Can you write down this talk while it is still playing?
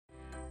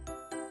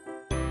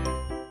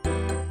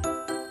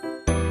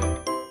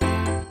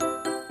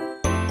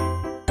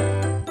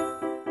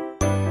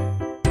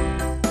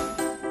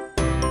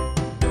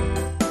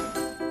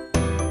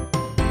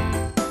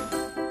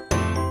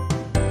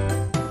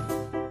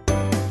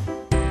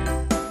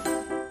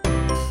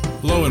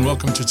Hello and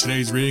welcome to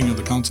today's reading of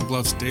the Council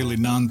Bluffs Daily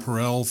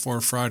Non-Pareil for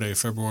Friday,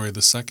 February the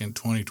 2nd,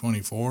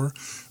 2024.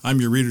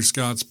 I'm your reader,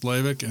 Scott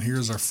Splavik, and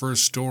here's our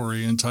first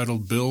story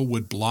entitled Bill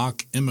Would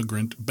Block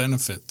Immigrant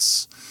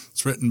Benefits.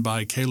 It's written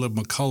by Caleb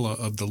McCullough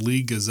of the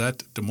Lee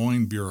Gazette Des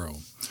Moines Bureau.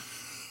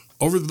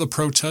 Over the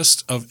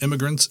protest of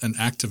immigrants and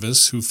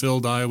activists who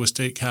filled Iowa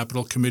State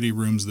Capitol committee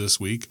rooms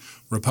this week,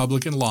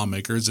 Republican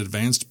lawmakers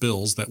advanced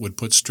bills that would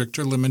put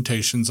stricter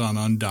limitations on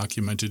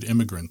undocumented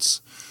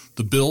immigrants.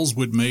 The bills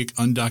would make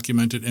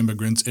undocumented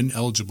immigrants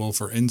ineligible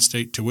for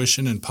in-state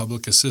tuition and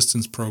public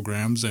assistance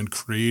programs and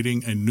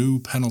creating a new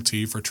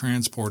penalty for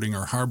transporting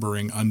or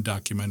harboring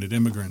undocumented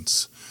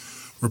immigrants.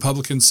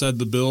 Republicans said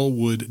the bill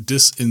would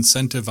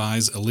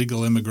disincentivize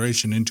illegal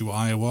immigration into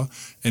Iowa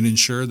and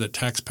ensure that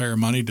taxpayer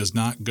money does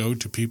not go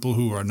to people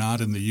who are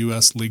not in the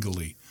U.S.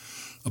 legally.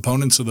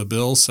 Opponents of the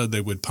bill said they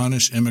would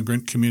punish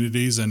immigrant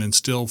communities and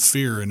instill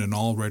fear in an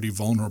already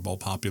vulnerable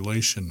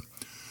population.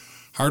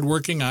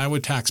 Hardworking Iowa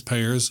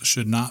taxpayers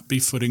should not be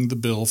footing the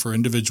bill for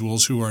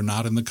individuals who are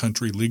not in the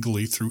country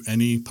legally through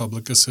any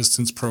public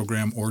assistance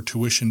program or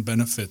tuition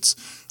benefits,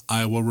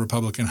 Iowa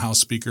Republican House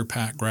Speaker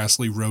Pat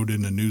Grassley wrote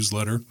in a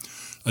newsletter.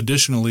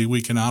 Additionally,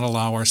 we cannot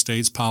allow our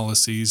state's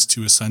policies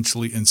to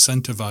essentially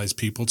incentivize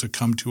people to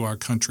come to our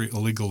country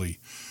illegally.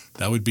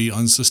 That would be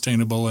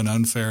unsustainable and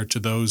unfair to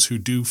those who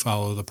do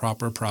follow the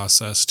proper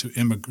process to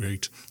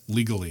immigrate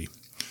legally.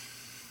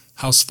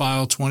 House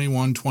File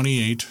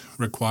 2128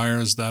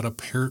 requires that a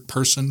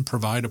person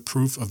provide a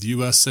proof of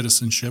U.S.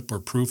 citizenship or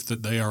proof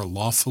that they are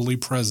lawfully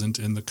present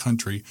in the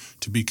country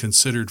to be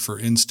considered for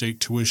in-state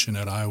tuition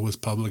at Iowa's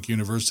public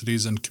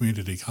universities and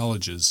community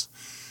colleges.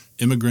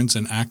 Immigrants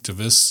and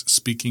activists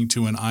speaking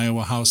to an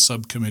Iowa House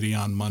subcommittee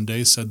on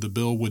Monday said the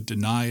bill would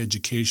deny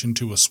education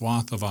to a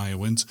swath of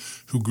Iowans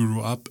who grew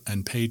up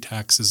and pay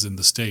taxes in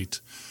the state.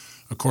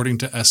 According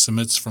to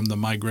estimates from the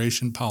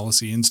Migration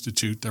Policy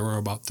Institute, there were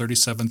about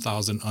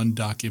 37,000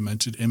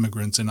 undocumented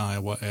immigrants in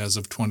Iowa as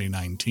of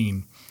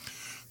 2019.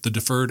 The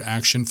Deferred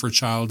Action for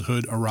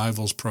Childhood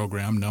Arrivals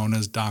program, known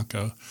as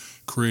DACA,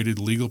 created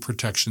legal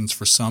protections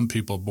for some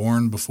people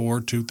born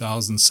before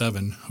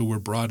 2007 who were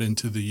brought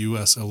into the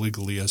U.S.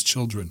 illegally as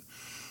children.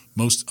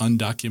 Most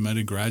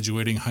undocumented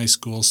graduating high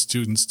school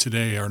students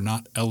today are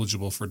not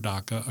eligible for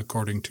DACA,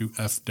 according to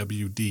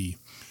FWD.US,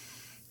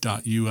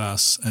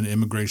 an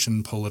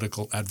immigration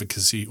political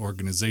advocacy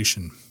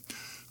organization.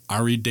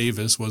 Ari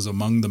Davis was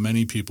among the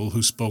many people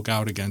who spoke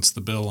out against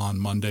the bill on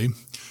Monday.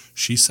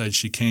 She said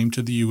she came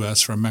to the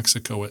U.S. from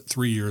Mexico at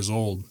 3 years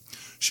old.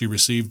 She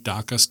received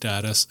DACA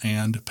status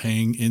and,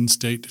 paying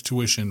in-state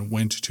tuition,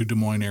 went to Des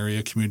Moines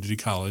Area Community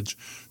College,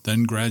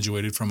 then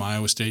graduated from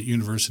Iowa State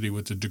University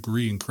with a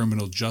degree in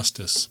criminal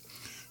justice.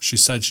 She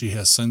said she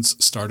has since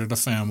started a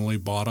family,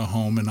 bought a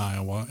home in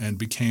Iowa, and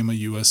became a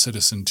U.S.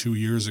 citizen 2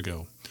 years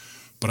ago.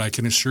 But I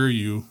can assure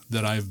you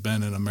that I've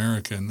been an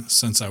American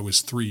since I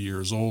was 3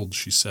 years old,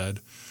 she said.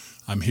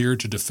 I'm here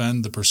to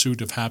defend the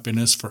pursuit of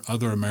happiness for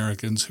other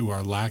Americans who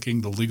are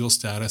lacking the legal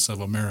status of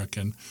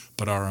American,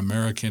 but are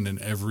American in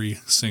every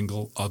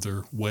single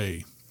other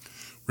way.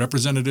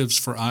 Representatives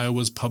for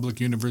Iowa's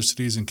public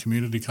universities and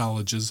community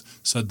colleges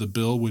said the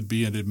bill would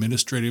be an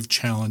administrative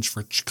challenge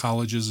for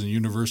colleges and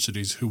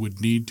universities who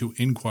would need to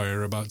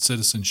inquire about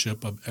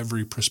citizenship of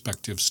every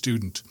prospective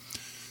student.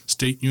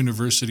 State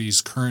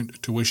universities'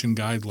 current tuition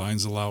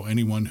guidelines allow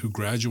anyone who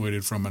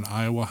graduated from an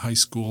Iowa high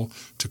school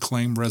to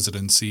claim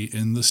residency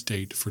in the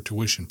state for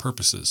tuition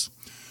purposes.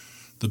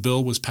 The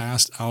bill was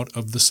passed out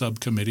of the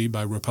subcommittee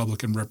by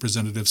Republican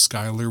Representatives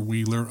Skylar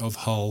Wheeler of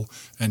Hull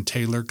and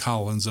Taylor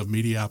Collins of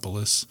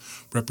Mediapolis.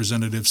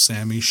 Representative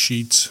Sammy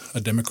Sheets,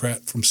 a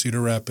Democrat from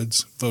Cedar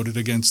Rapids, voted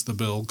against the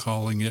bill,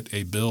 calling it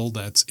a bill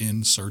that's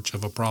in search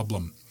of a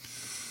problem.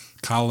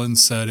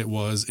 Collins said it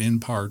was, in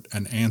part,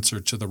 an answer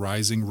to the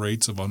rising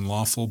rates of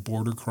unlawful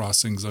border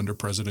crossings under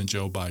President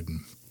Joe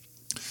Biden.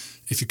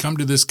 If you come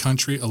to this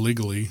country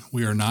illegally,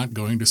 we are not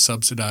going to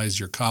subsidize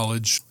your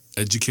college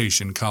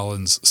education,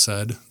 Collins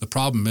said. The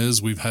problem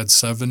is we've had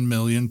 7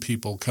 million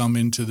people come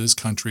into this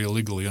country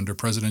illegally under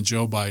President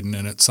Joe Biden,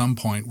 and at some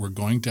point we're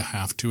going to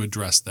have to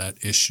address that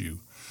issue.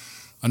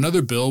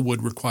 Another bill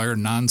would require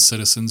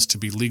non-citizens to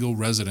be legal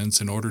residents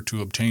in order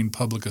to obtain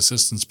public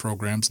assistance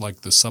programs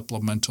like the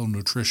Supplemental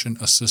Nutrition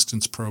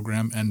Assistance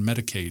Program and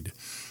Medicaid.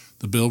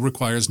 The bill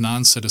requires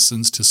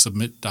non-citizens to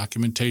submit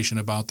documentation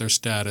about their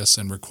status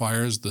and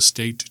requires the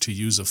state to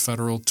use a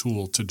federal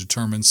tool to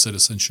determine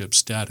citizenship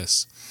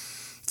status.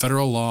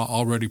 Federal law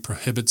already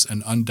prohibits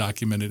an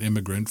undocumented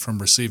immigrant from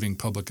receiving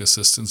public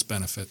assistance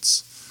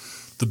benefits.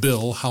 The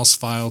bill, House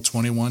File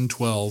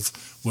 2112,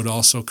 would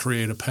also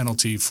create a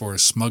penalty for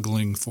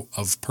smuggling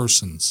of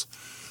persons.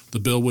 The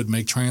bill would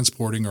make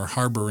transporting or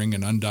harboring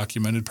an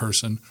undocumented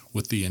person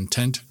with the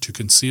intent to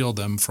conceal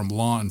them from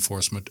law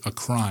enforcement a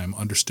crime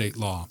under state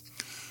law.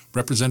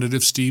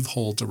 Representative Steve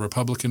Holt, a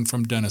Republican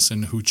from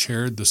Denison who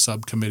chaired the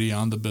subcommittee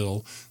on the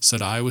bill,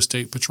 said Iowa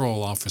State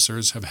patrol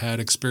officers have had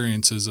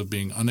experiences of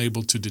being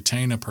unable to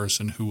detain a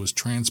person who was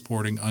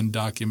transporting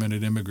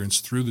undocumented immigrants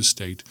through the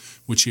state,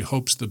 which he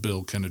hopes the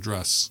bill can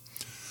address.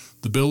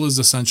 The bill is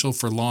essential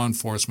for law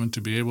enforcement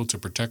to be able to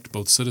protect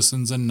both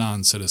citizens and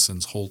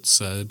non-citizens, Holt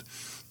said.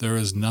 There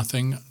is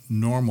nothing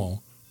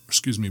moral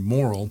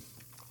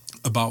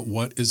about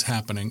what is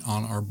happening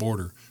on our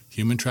border.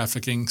 Human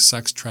trafficking,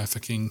 sex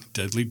trafficking,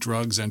 deadly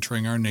drugs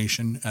entering our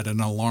nation at an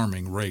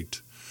alarming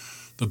rate.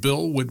 The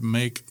bill would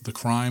make the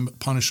crime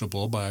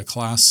punishable by a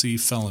Class C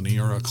felony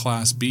or a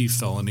Class B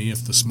felony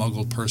if the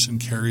smuggled person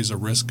carries a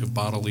risk of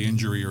bodily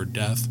injury or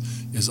death,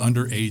 is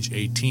under age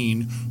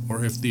 18,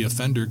 or if the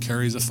offender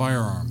carries a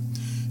firearm.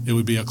 It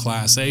would be a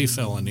Class A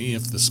felony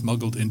if the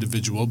smuggled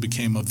individual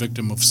became a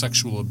victim of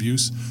sexual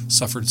abuse,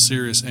 suffered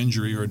serious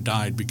injury, or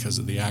died because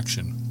of the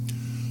action.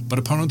 But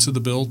opponents of the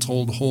bill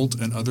told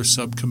Holt and other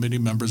subcommittee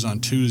members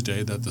on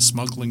Tuesday that the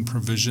smuggling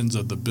provisions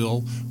of the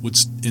bill would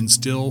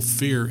instill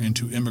fear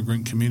into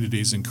immigrant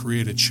communities and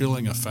create a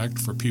chilling effect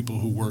for people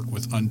who work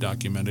with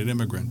undocumented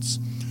immigrants.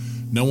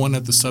 No one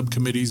at the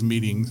subcommittee's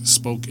meeting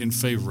spoke in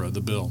favor of the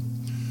bill.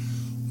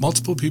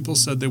 Multiple people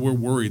said they were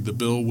worried the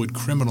bill would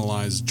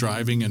criminalize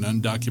driving an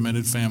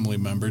undocumented family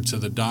member to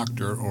the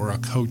doctor or a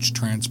coach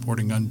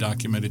transporting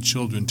undocumented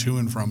children to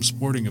and from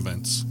sporting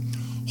events.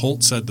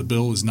 Holt said the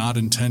bill is not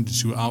intended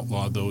to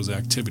outlaw those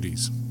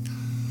activities.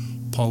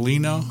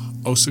 Paulina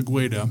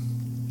Osegueda,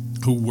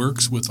 who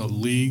works with a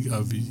League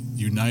of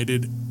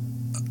United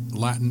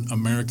Latin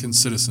American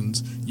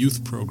Citizens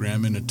youth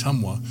program in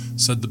Ottumwa,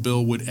 said the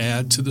bill would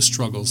add to the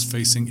struggles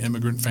facing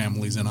immigrant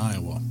families in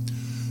Iowa.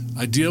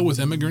 I deal with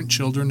immigrant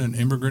children and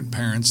immigrant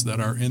parents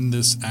that are in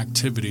this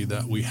activity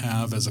that we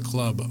have as a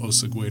club,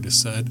 Osegueda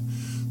said.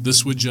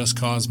 This would just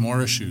cause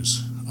more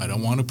issues. I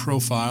don't want to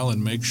profile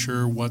and make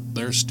sure what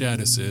their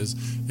status is.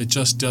 It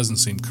just doesn't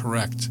seem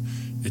correct.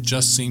 It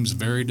just seems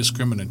very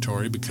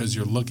discriminatory because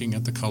you're looking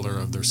at the color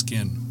of their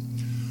skin.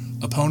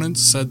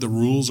 Opponents said the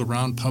rules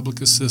around public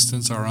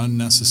assistance are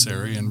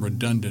unnecessary and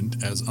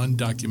redundant as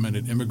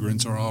undocumented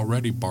immigrants are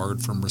already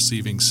barred from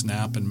receiving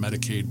SNAP and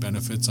Medicaid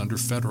benefits under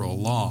federal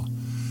law.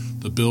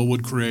 The bill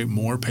would create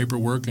more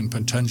paperwork and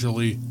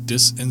potentially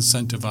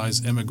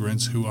disincentivize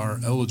immigrants who are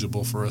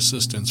eligible for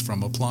assistance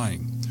from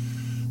applying.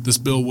 This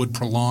bill would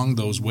prolong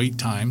those wait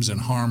times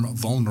and harm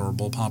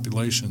vulnerable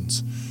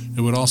populations.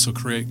 It would also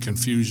create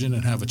confusion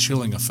and have a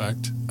chilling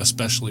effect,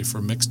 especially for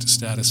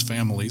mixed-status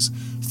families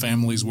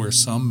where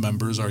some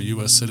members are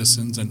U.S.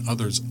 citizens and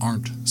others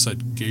aren't,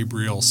 said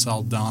Gabriel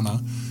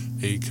Saldana,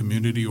 a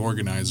community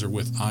organizer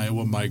with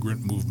Iowa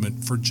Migrant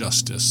Movement for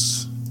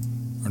Justice.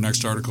 Our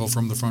next article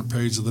from the front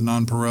page of the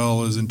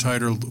Nonpareil is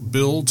entitled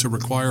Bill to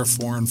Require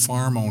Foreign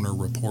Farm Owner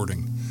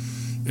Reporting.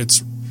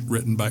 It's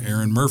written by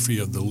Aaron Murphy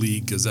of the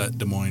League Gazette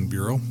Des Moines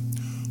Bureau.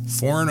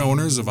 Foreign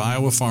owners of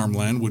Iowa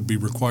farmland would be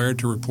required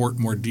to report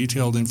more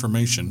detailed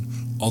information,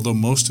 although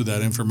most of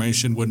that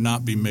information would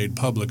not be made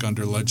public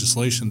under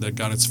legislation that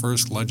got its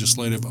first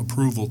legislative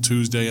approval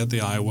Tuesday at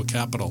the Iowa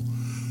Capitol.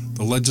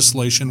 The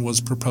legislation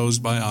was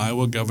proposed by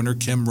Iowa Governor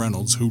Kim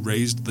Reynolds, who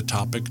raised the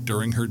topic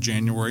during her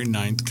January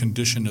 9th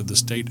Condition of the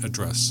State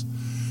address.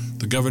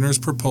 The governor's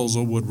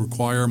proposal would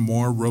require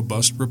more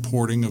robust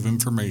reporting of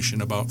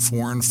information about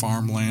foreign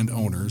farmland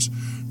owners,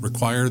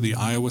 require the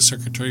Iowa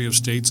Secretary of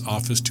State's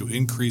office to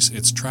increase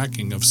its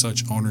tracking of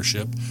such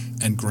ownership,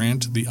 and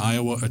grant the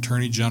Iowa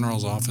Attorney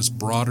General's office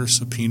broader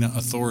subpoena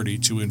authority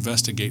to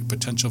investigate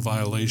potential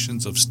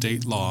violations of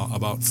state law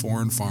about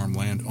foreign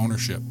farmland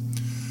ownership.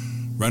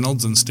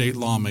 Reynolds and state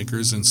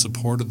lawmakers in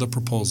support of the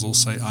proposal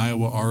say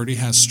Iowa already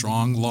has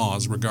strong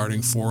laws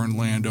regarding foreign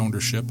land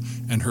ownership,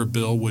 and her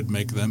bill would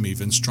make them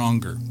even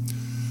stronger.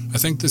 I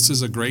think this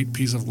is a great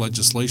piece of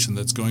legislation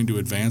that's going to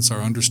advance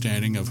our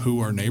understanding of who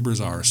our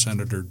neighbors are,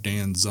 Senator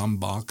Dan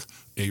Zumbach,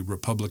 a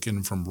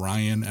Republican from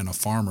Ryan and a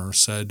farmer,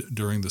 said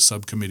during the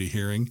subcommittee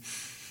hearing,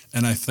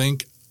 and I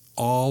think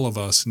all of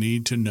us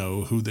need to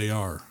know who they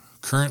are.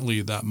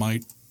 Currently, that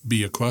might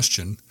be a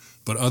question,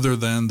 but other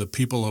than the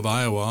people of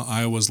Iowa,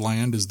 Iowa's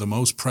land is the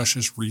most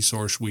precious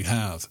resource we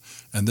have,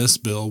 and this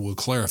bill will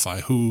clarify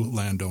who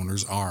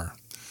landowners are.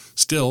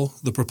 Still,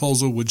 the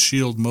proposal would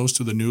shield most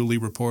of the newly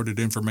reported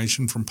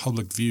information from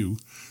public view.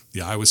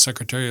 The Iowa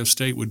Secretary of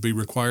State would be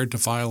required to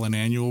file an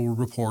annual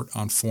report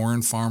on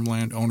foreign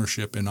farmland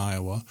ownership in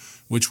Iowa,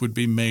 which would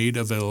be made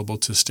available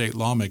to state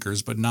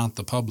lawmakers but not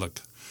the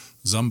public.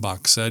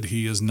 Zumbach said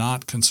he is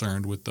not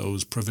concerned with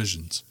those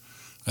provisions.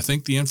 I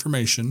think the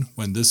information,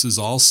 when this is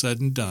all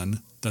said and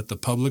done, that the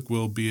public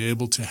will be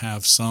able to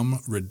have some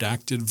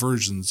redacted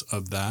versions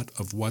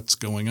of what's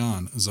going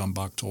on,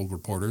 Zumbach told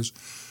reporters.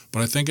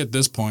 But I think at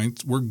this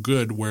point, we're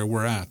good where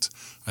we're at.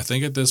 I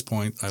think at this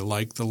point, I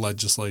like where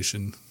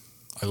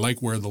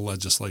the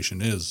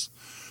legislation is.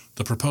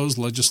 The proposed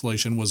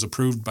legislation was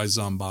approved by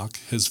Zumbach,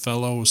 his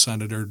fellow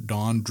Senator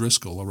Dawn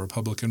Driscoll, a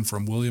Republican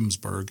from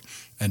Williamsburg,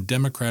 and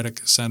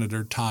Democratic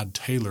Senator Todd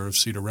Taylor of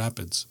Cedar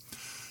Rapids.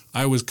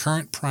 Iowa's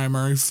current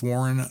primary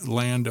foreign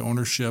land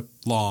ownership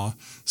law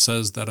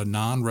says that a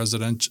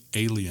non-resident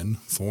alien,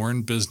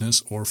 foreign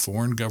business, or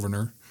foreign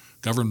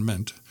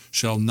government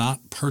shall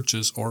not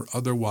purchase or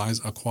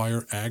otherwise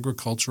acquire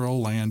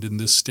agricultural land in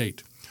this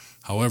state.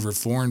 However,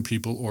 foreign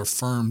people or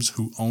firms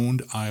who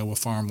owned Iowa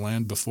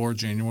farmland before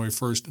January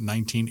 1st,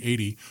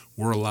 1980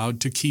 were allowed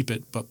to keep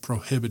it but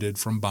prohibited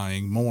from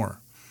buying more.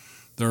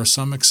 There are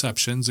some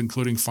exceptions,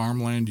 including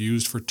farmland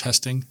used for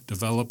testing,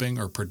 developing,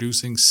 or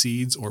producing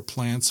seeds or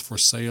plants for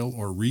sale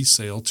or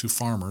resale to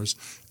farmers,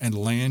 and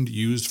land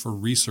used for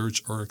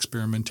research or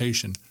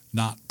experimentation,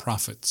 not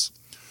profits.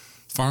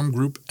 Farm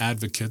group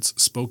advocates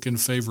spoke in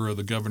favor of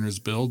the governor's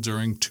bill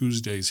during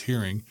Tuesday's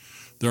hearing.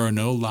 There are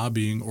no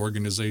lobbying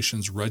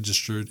organizations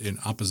registered in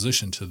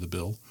opposition to the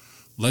bill.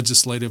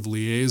 Legislative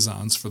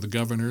liaisons for the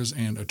governor's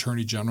and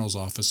attorney general's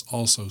office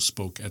also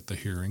spoke at the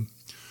hearing.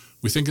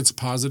 We think it's a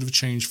positive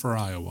change for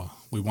Iowa.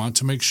 We want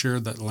to make sure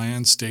that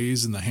land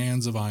stays in the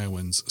hands of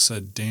Iowans,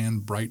 said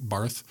Dan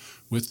Breitbarth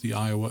with the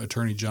Iowa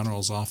Attorney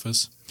General's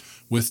office.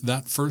 With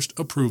that first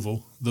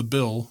approval, the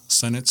bill,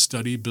 Senate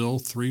Study Bill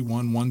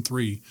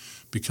 3113,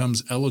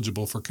 becomes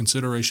eligible for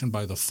consideration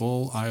by the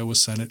full Iowa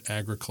Senate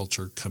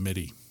Agriculture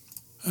Committee.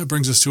 That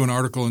brings us to an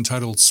article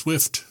entitled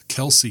Swift,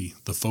 Kelsey,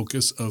 the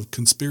Focus of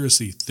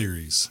Conspiracy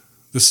Theories.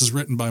 This is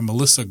written by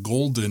Melissa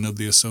Golden of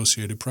the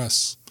Associated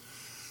Press.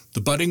 The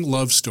budding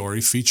love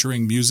story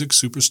featuring music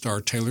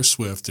superstar Taylor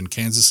Swift and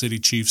Kansas City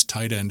Chiefs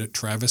tight end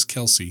Travis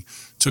Kelce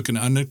took an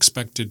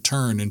unexpected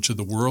turn into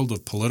the world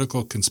of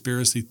political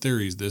conspiracy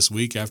theories this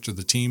week after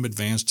the team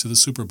advanced to the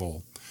Super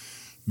Bowl.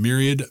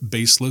 Myriad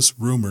baseless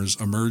rumors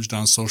emerged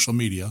on social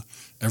media,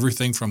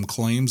 everything from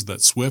claims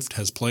that Swift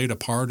has played a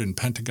part in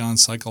Pentagon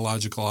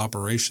psychological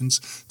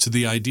operations to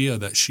the idea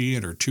that she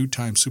and her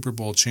two-time Super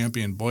Bowl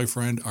champion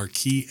boyfriend are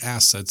key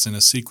assets in a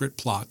secret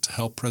plot to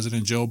help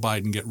President Joe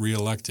Biden get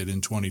reelected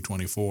in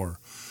 2024.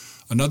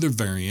 Another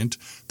variant,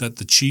 that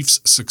the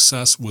Chiefs'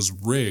 success was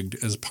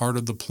rigged as part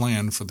of the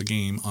plan for the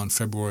game on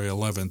February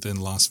 11th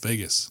in Las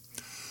Vegas.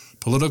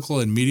 Political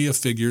and media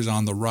figures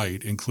on the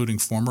right, including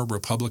former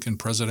Republican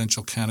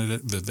presidential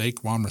candidate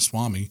Vivek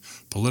Ramaswamy,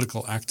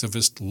 political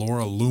activist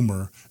Laura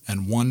Loomer,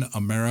 and One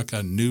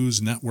America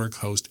News Network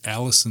host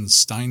Allison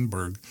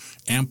Steinberg,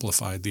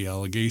 amplified the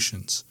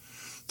allegations.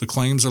 The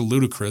claims are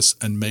ludicrous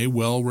and may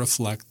well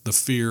reflect the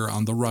fear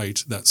on the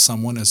right that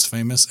someone as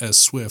famous as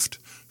Swift,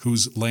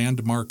 whose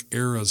landmark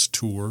Eras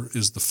tour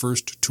is the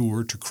first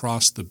tour to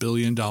cross the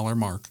billion-dollar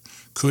mark,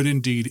 could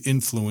indeed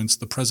influence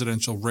the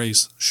presidential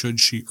race should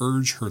she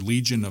urge her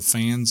legion of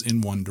fans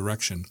in one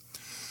direction.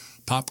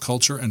 Pop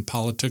culture and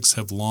politics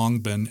have long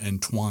been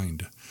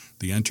entwined.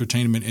 The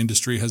entertainment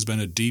industry has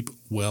been a deep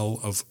well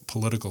of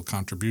political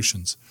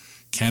contributions.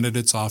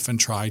 Candidates often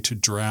try to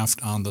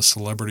draft on the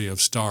celebrity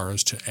of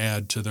stars to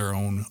add to their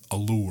own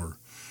allure.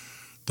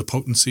 The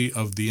potency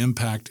of the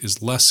impact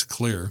is less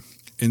clear.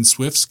 In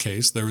Swift's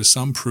case, there is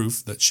some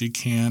proof that she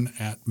can,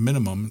 at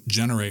minimum,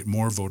 generate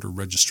more voter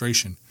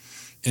registration.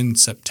 In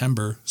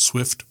September,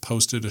 Swift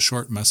posted a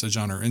short message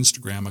on her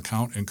Instagram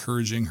account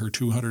encouraging her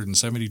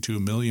 272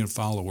 million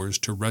followers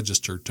to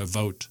register to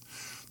vote.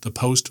 The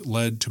post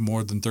led to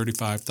more than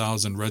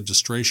 35,000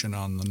 registration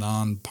on the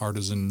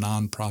nonpartisan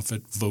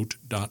nonprofit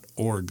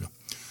Vote.org.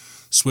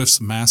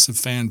 Swift's massive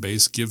fan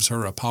base gives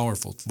her a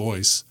powerful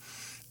voice.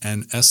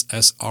 An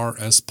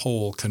SSRS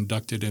poll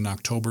conducted in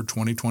October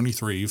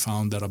 2023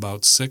 found that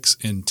about 6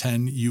 in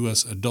 10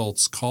 U.S.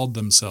 adults called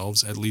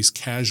themselves at least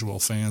casual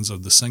fans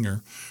of the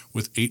singer,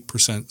 with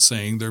 8%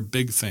 saying they're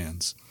big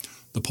fans.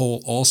 The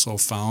poll also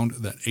found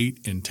that 8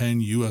 in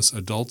 10 U.S.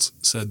 adults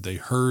said they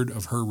heard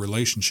of her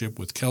relationship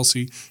with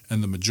Kelce,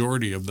 and the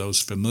majority of those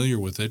familiar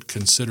with it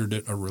considered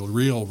it a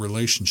real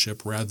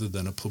relationship rather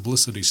than a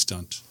publicity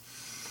stunt.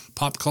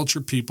 Pop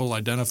culture people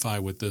identify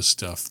with this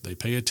stuff. They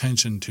pay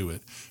attention to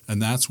it,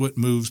 and that's what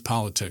moves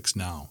politics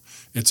now.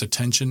 It's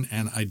attention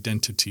and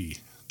identity.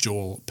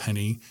 Joel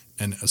Penny,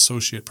 an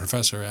associate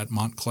professor at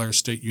Montclair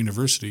State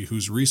University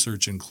whose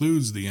research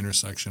includes the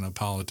intersection of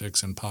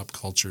politics and pop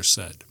culture,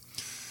 said.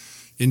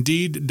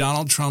 Indeed,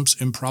 Donald Trump's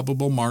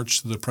improbable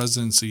march to the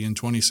presidency in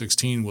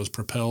 2016 was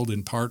propelled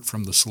in part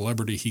from the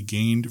celebrity he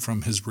gained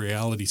from his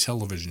reality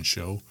television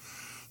show.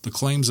 The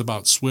claims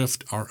about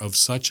Swift are of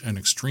such an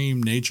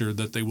extreme nature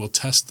that they will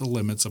test the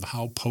limits of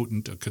how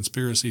potent a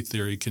conspiracy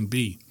theory can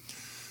be.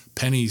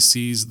 Penny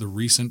sees the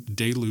recent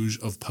deluge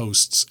of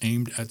posts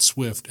aimed at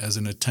Swift as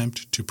an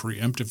attempt to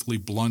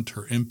preemptively blunt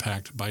her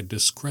impact by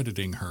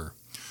discrediting her.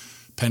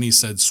 Penny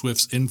said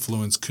Swift's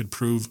influence could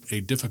prove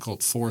a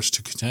difficult force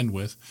to contend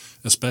with,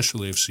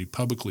 especially if she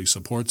publicly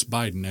supports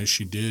Biden as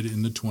she did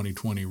in the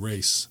 2020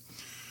 race.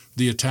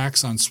 The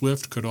attacks on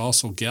Swift could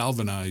also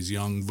galvanize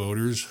young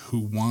voters who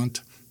want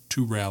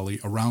to rally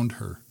around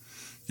her.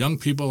 Young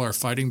people are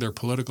fighting their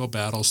political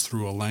battles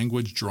through a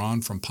language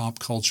drawn from pop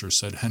culture,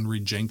 said Henry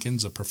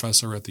Jenkins, a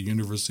professor at the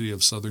University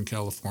of Southern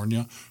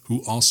California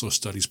who also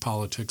studies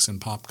politics and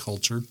pop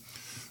culture.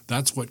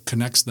 That's what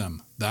connects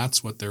them.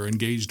 That's what they're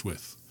engaged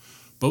with.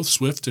 Both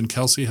Swift and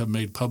Kelce have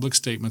made public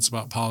statements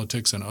about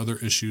politics and other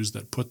issues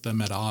that put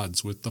them at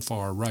odds with the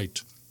far right.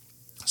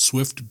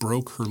 Swift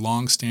broke her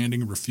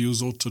long-standing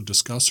refusal to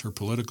discuss her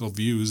political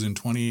views in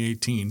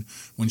 2018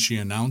 when she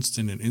announced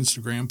in an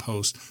Instagram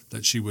post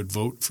that she would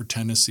vote for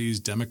Tennessee's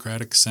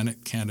Democratic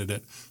Senate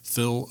candidate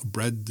Phil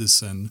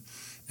Bredesen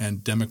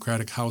and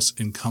Democratic House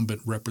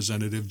incumbent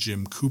Representative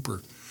Jim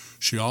Cooper.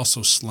 She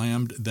also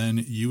slammed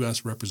then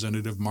U.S.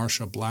 Representative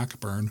Marsha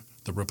Blackburn,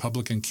 the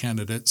Republican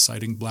candidate,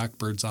 citing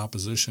Blackbird's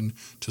opposition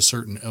to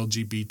certain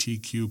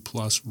LGBTQ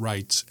plus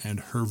rights and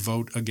her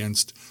vote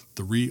against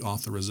the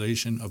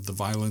reauthorization of the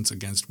Violence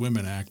Against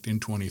Women Act in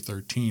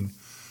 2013.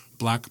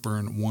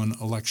 Blackburn won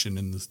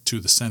election to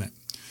the Senate.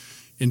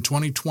 In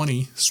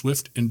 2020,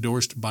 Swift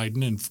endorsed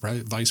Biden and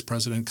Vice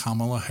President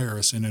Kamala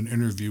Harris in an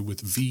interview with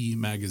V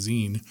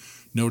magazine,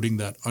 noting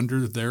that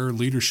under their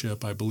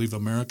leadership, I believe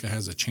America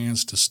has a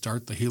chance to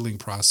start the healing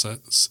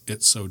process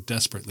it so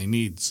desperately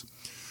needs.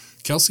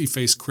 Kelsey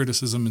faced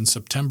criticism in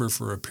September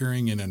for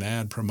appearing in an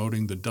ad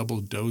promoting the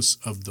double dose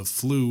of the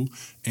flu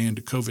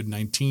and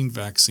COVID-19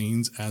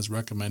 vaccines as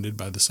recommended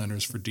by the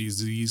Centers for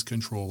Disease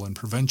Control and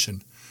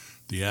Prevention.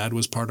 The ad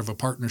was part of a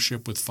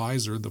partnership with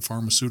Pfizer, the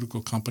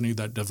pharmaceutical company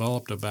that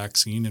developed a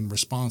vaccine in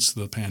response to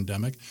the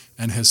pandemic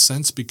and has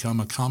since become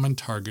a common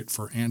target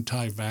for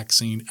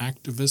anti-vaccine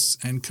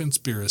activists and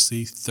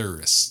conspiracy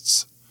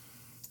theorists.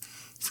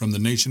 From the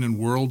Nation and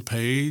World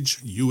page,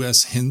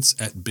 U.S. hints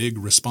at big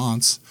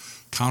response.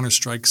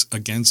 Counterstrikes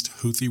against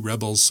Houthi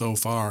rebels so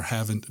far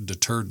haven't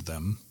deterred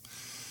them.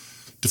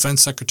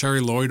 Defense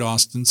Secretary Lloyd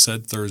Austin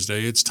said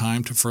Thursday it's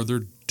time to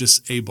further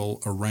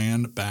disable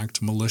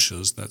Iran-backed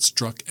militias that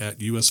struck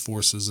at U.S.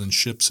 forces and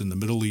ships in the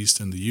Middle East,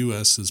 and the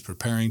U.S. is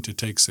preparing to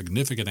take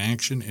significant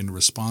action in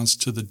response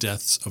to the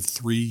deaths of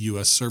 3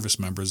 U.S. service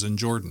members in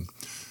Jordan.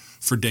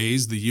 For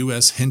days, the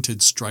U.S.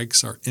 hinted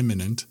strikes are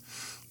imminent,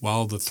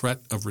 while the threat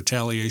of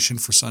retaliation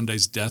for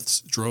Sunday's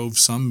deaths drove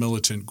some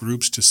militant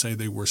groups to say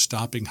they were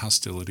stopping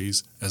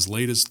hostilities. As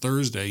late as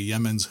Thursday,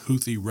 Yemen's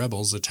Houthi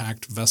rebels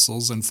attacked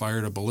vessels and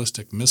fired a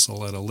ballistic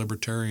missile at a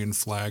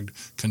libertarian-flagged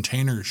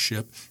container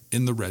ship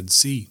in the Red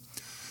Sea.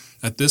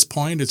 At this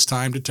point, it's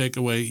time to take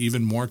away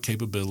even more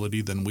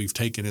capability than we've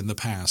taken in the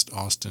past,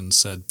 Austin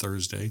said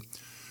Thursday.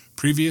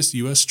 Previous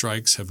U.S.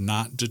 strikes have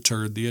not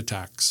deterred the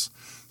attacks.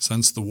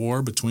 Since the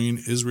war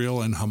between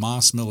Israel and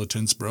Hamas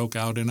militants broke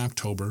out in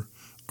October,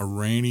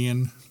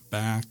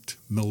 Iranian-backed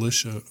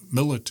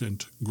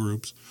militant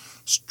groups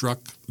struck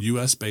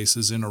U.S.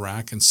 bases in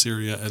Iraq and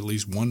Syria at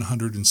least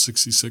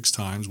 166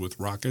 times with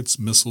rockets,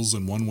 missiles,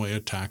 and one-way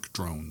attack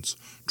drones,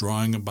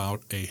 drawing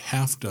about a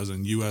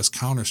half-dozen U.S.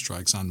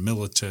 counterstrikes on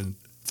militant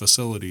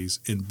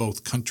facilities in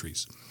both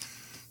countries.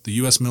 The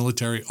U.S.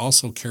 military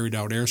also carried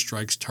out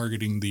airstrikes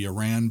targeting the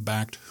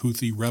Iran-backed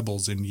Houthi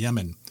rebels in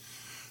Yemen.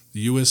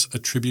 The U.S.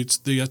 attributes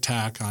the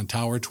attack on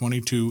Tower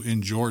 22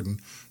 in Jordan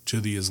to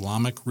the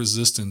Islamic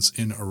Resistance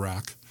in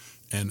Iraq,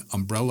 an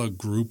umbrella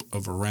group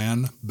of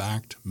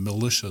Iran-backed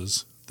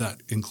militias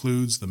that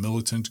includes the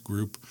militant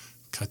group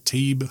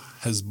Kataib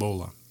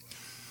Hezbollah.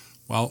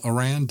 While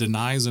Iran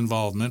denies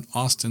involvement,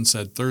 Austin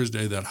said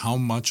Thursday that how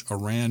much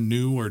Iran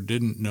knew or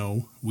didn't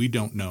know, we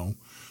don't know,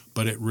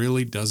 but it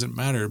really doesn't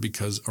matter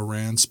because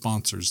Iran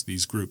sponsors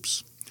these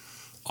groups.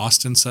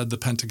 Austin said the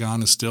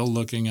Pentagon is still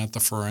looking at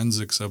the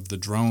forensics of the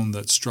drone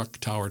that struck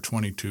Tower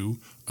 22,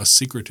 a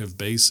secretive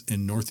base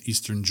in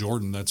northeastern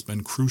Jordan that's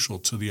been crucial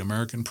to the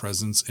American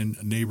presence in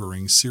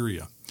neighboring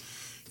Syria.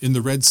 In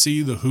the Red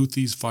Sea, the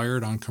Houthis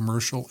fired on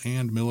commercial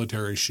and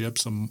military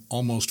ships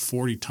almost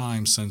 40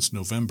 times since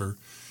November.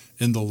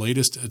 In the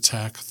latest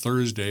attack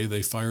Thursday,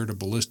 they fired a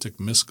ballistic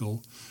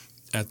missile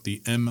at the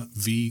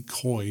MV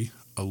Khoi,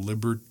 a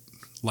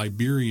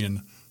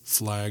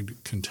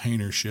Liberian-flagged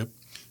container ship,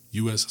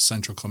 U.S.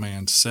 Central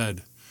Command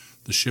said.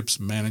 The ship's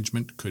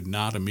management could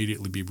not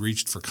immediately be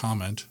reached for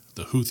comment.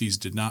 The Houthis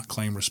did not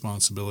claim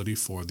responsibility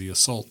for the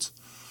assault.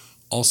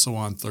 Also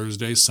on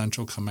Thursday,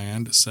 Central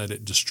Command said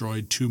it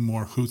destroyed 2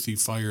 more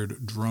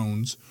Houthi-fired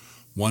drones.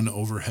 One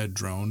overhead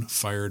drone,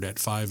 fired at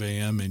 5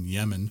 a.m. in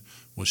Yemen,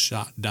 was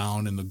shot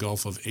down in the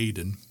Gulf of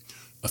Aden.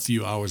 A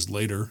few hours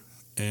later,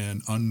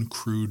 an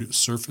uncrewed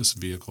surface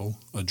vehicle,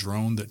 a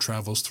drone that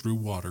travels through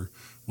water,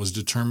 was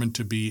determined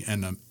to be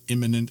an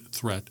imminent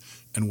threat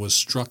and was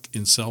struck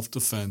in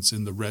self-defense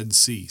in the Red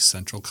Sea,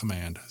 Central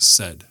Command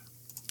said.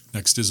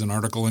 Next is an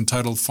article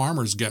entitled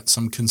Farmers Get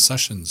Some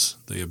Concessions.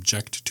 They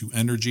Object to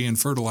Energy and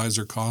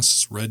Fertilizer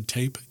Costs, Red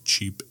Tape,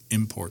 Cheap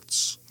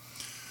Imports.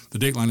 The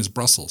dateline is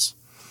Brussels.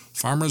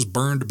 Farmers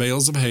burned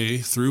bales of hay,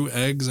 threw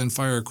eggs and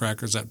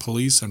firecrackers at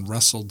police, and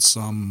wrestled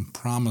some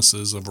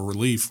promises of a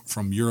relief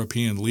from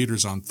European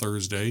leaders on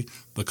Thursday,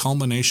 the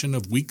culmination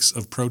of weeks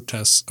of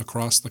protests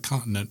across the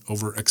continent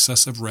over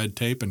excessive red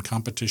tape and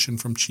competition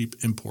from cheap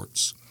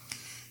imports.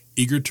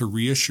 Eager to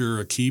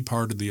reassure a key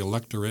part of the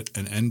electorate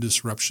and end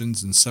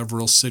disruptions in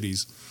several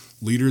cities,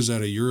 leaders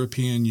at a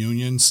European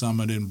Union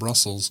summit in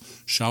Brussels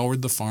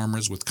showered the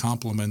farmers with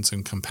compliments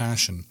and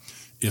compassion,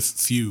 if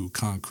few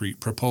concrete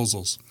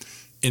proposals.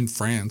 In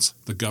France,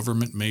 the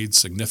government made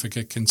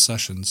significant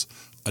concessions,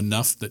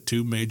 enough that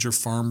 2 major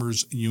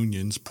farmers'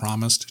 unions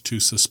promised to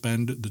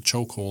suspend the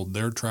chokehold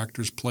their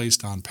tractors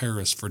placed on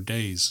Paris for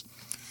days.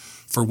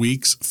 For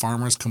weeks,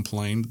 farmers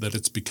complained that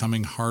it's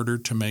becoming harder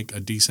to make a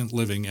decent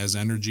living as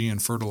energy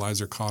and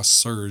fertilizer costs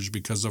surge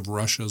because of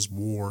Russia's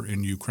war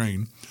in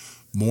Ukraine.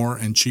 More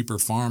and cheaper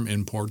farm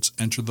imports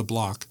enter the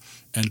bloc,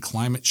 and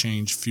climate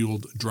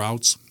change-fueled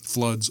droughts,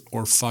 floods,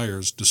 or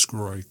fires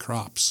destroy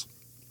crops.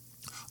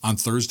 On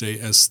Thursday,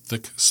 as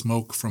thick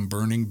smoke from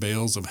burning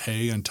bales of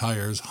hay and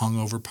tires hung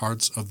over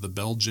parts of the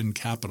Belgian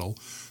capital,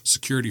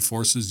 security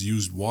forces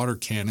used water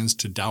cannons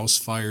to douse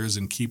fires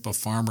and keep a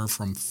farmer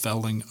from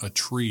felling a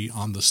tree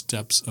on the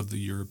steps of the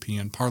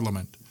European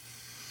Parliament.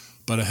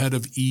 But ahead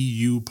of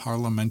EU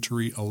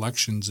parliamentary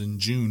elections in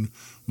June,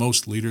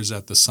 most leaders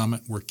at the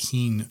summit were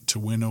keen to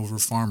win over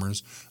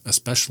farmers,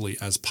 especially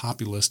as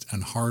populist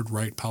and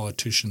hard-right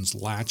politicians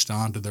latched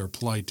onto their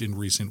plight in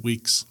recent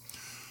weeks.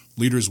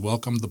 Leaders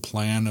welcomed the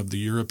plan of the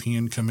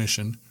European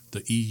Commission,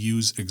 the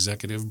EU's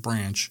executive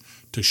branch,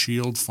 to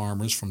shield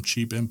farmers from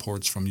cheap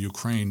imports from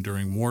Ukraine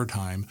during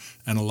wartime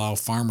and allow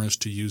farmers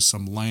to use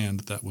some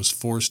land that was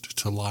forced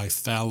to lie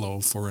fallow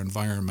for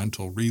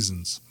environmental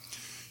reasons.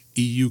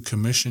 EU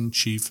Commission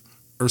Chief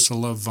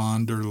Ursula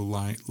von der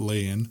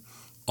Leyen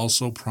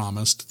also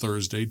promised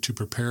Thursday to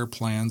prepare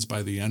plans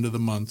by the end of the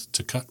month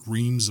to cut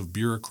reams of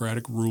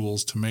bureaucratic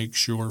rules to make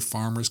sure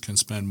farmers can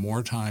spend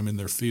more time in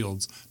their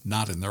fields,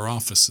 not in their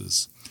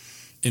offices.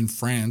 In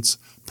France,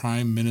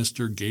 Prime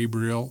Minister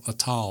Gabriel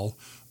Attal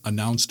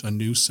announced a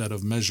new set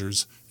of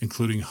measures,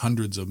 including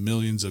hundreds of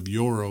millions of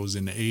euros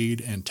in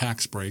aid and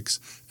tax breaks,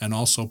 and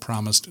also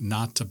promised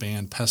not to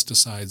ban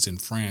pesticides in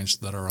France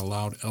that are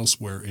allowed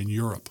elsewhere in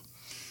Europe.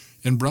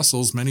 In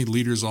Brussels, many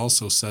leaders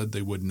also said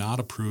they would not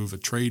approve a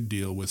trade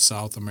deal with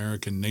South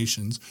American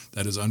nations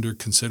that is under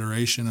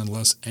consideration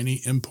unless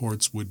any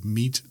imports would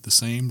meet the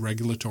same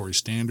regulatory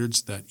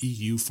standards that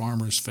EU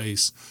farmers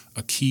face,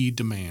 a key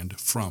demand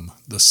from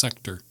the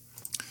sector.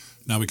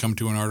 Now we come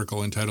to an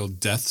article entitled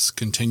 "Deaths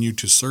Continue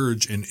to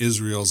Surge in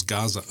Israel's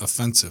Gaza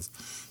Offensive.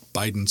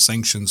 Biden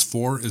Sanctions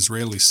 4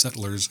 Israeli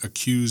Settlers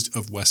Accused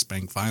of West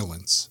Bank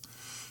Violence."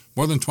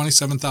 More than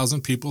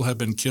 27,000 people have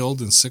been killed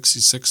and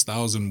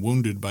 66,000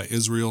 wounded by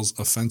Israel's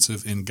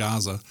offensive in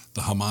Gaza,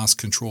 the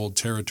Hamas-controlled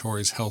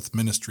territory's health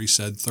ministry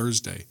said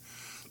Thursday.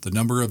 The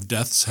number of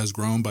deaths has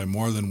grown by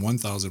more than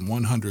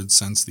 1,100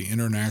 since the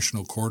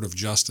International Court of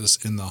Justice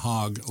in The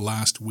Hague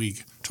last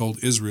week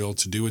told Israel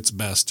to do its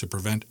best to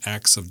prevent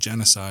acts of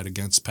genocide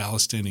against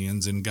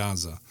Palestinians in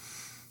Gaza.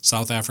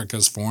 South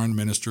Africa's foreign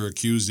minister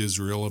accused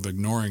Israel of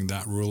ignoring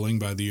that ruling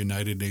by the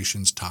United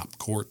Nations top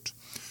court.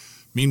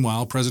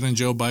 Meanwhile, President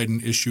Joe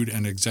Biden issued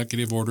an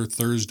executive order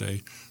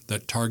Thursday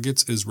that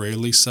targets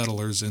Israeli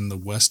settlers in the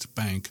West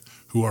Bank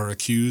who are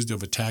accused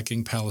of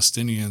attacking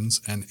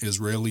Palestinians and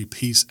Israeli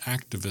peace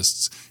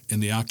activists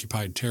in the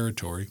occupied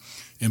territory,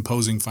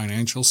 imposing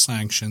financial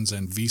sanctions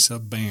and visa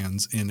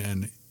bans in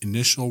an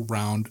initial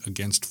round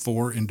against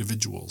 4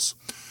 individuals.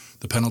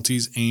 The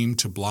penalties aim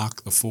to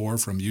block the 4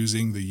 from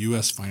using the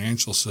U.S.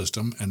 financial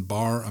system and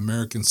bar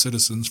American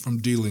citizens from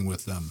dealing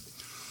with them.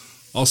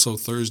 Also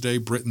Thursday,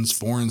 Britain's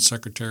Foreign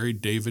Secretary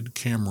David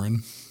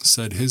Cameron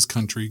said his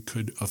country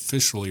could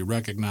officially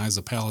recognize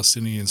a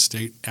Palestinian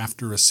state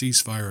after a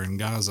ceasefire in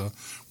Gaza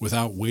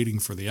without waiting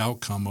for the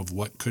outcome of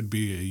what could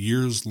be a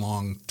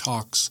years-long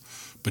talks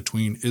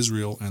between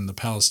Israel and the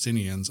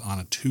Palestinians on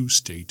a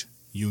 2-state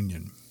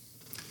union.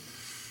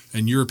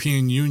 And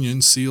European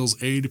Union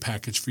seals aid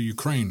package for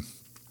Ukraine.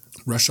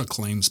 Russia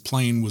claims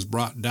plane was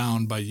brought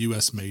down by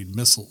U.S.-made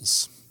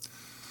missiles.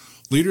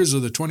 Leaders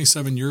of the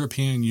 27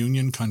 European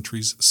Union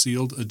countries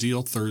sealed a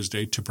deal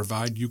Thursday to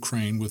provide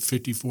Ukraine with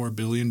 $54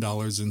 billion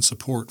in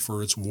support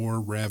for its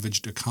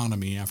war-ravaged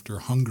economy after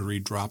Hungary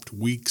dropped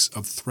weeks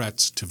of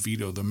threats to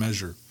veto the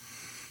measure.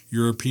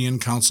 European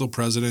Council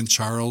President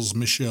Charles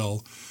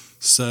Michel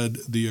said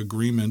the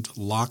agreement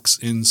locks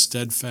in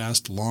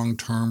steadfast,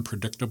 long-term,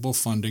 predictable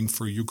funding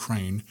for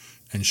Ukraine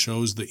and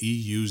shows the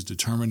EU's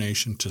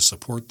determination to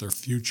support their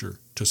future,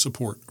 to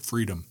support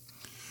freedom.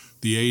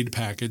 The aid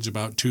package,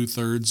 about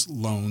 2/3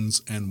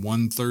 loans and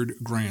 1/3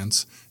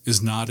 grants,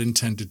 is not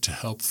intended to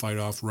help fight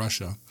off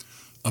Russia.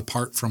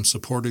 Apart from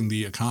supporting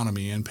the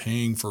economy and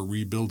paying for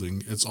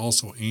rebuilding, it's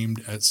also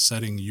aimed at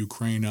setting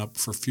Ukraine up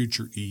for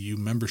future EU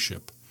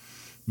membership.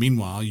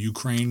 Meanwhile,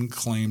 Ukraine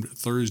claimed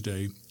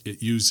Thursday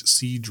it used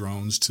sea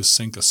drones to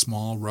sink a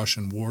small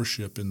Russian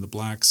warship in the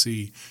Black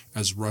Sea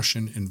as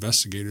Russian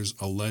investigators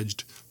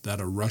alleged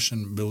that a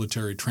Russian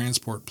military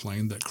transport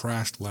plane that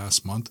crashed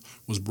last month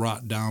was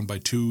brought down by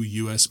 2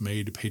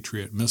 U.S.-made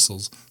Patriot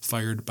missiles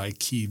fired by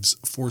Kyiv's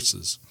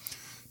forces.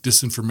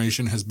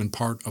 Disinformation has been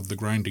part of the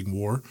grinding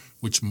war,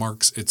 which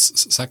marks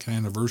its second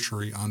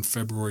anniversary on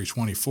February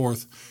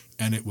 24th,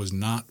 and it was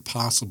not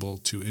possible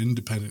to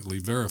independently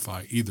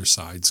verify either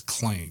side's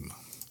claim.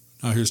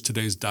 Now here's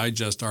today's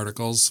digest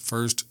articles.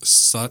 First,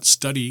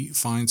 study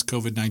finds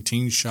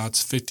COVID-19 shots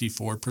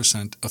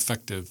 54%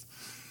 effective.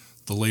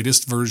 The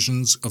latest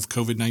versions of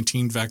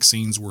COVID-19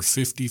 vaccines were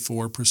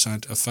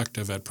 54%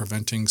 effective at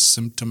preventing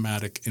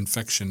symptomatic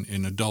infection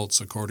in adults,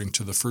 according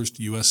to the first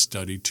U.S.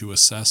 study to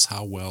assess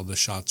how well the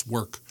shots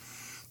work.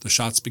 The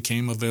shots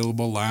became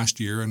available last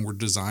year and were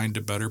designed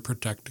to better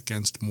protect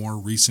against more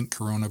recent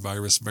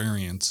coronavirus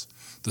variants.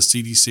 The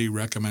CDC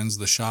recommends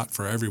the shot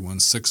for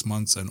everyone 6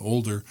 months and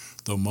older,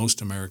 though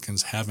most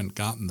Americans haven't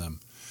gotten them.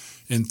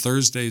 In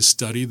Thursday's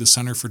study, the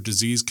Center for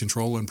Disease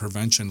Control and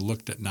Prevention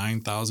looked at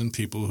 9,000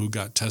 people who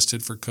got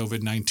tested for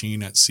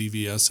COVID-19 at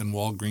CVS and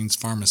Walgreens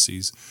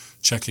pharmacies,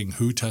 checking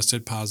who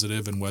tested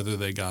positive and whether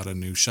they got a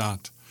new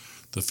shot.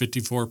 The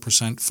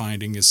 54%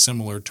 finding is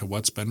similar to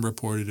what's been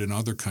reported in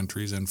other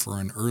countries and for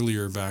an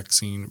earlier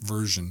vaccine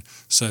version,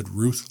 said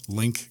Ruth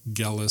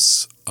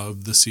Link-Gellis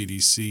of the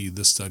CDC,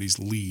 the study's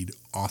lead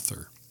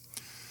author.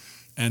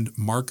 And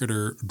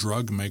marketer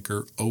drug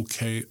maker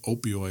OK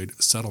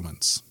Opioid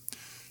Settlements.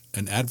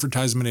 An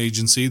advertisement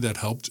agency that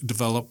helped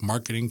develop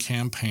marketing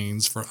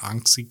campaigns for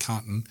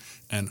OxyContin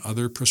and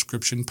other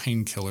prescription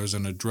painkillers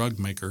and a drug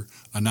maker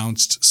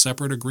announced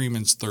separate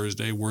agreements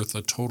Thursday worth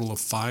a total of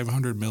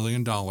 $500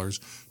 million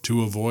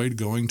to avoid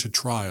going to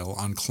trial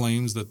on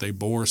claims that they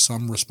bore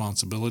some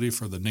responsibility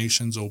for the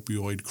nation's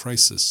opioid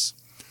crisis.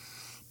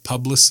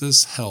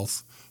 Publicis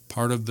Health,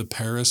 part of the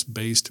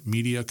Paris-based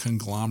media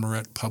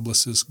conglomerate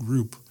Publicis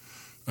Group,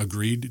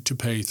 agreed to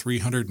pay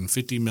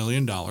 $350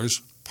 million,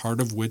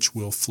 part of which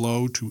will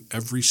flow to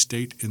every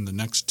state in the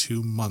next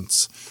 2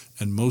 months,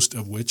 and most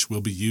of which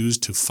will be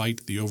used to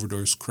fight the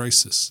overdose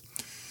crisis.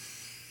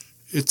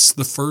 It's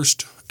the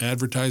first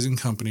advertising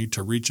company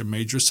to reach a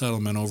major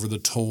settlement over the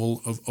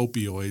toll of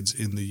opioids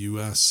in the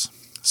U.S.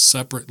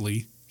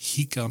 Separately,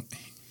 Hikma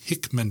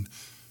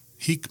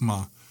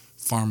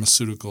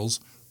Pharmaceuticals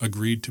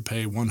agreed to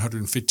pay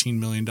 $115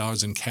 million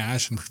in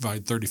cash and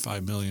provide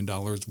 $35 million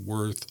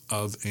worth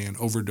of an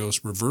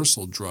overdose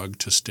reversal drug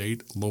to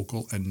state,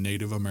 local, and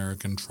Native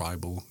American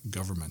tribal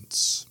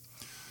governments.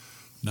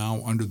 Now,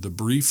 under the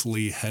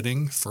briefly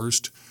heading,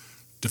 first,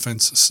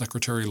 Defense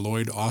Secretary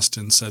Lloyd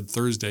Austin said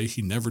Thursday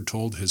he never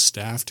told his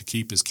staff to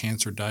keep his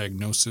cancer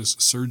diagnosis,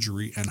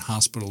 surgery, and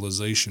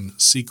hospitalization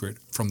secret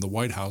from the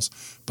White House,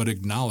 but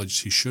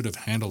acknowledged he should have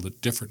handled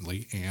it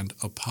differently and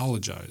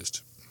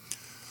apologized.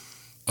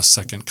 A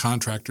second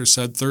contractor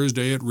said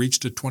Thursday it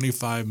reached a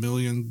 $25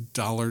 million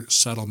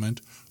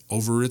settlement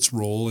over its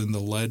role in the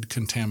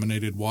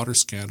lead-contaminated water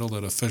scandal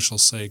that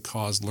officials say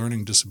caused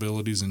learning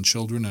disabilities in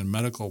children and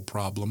medical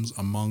problems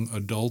among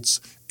adults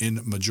in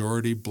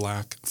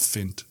majority-black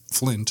Flint,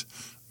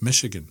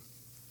 Michigan.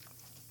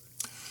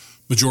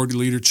 Majority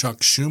Leader Chuck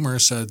Schumer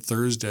said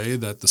Thursday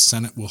that the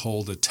Senate will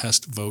hold a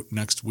test vote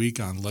next week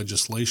on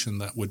legislation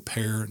that would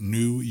pair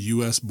new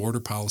U.S.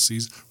 border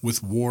policies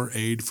with war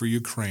aid for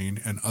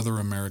Ukraine and other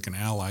American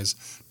allies,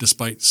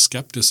 despite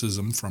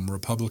skepticism from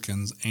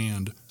Republicans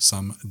and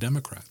some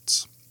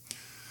Democrats.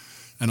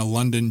 And a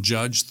London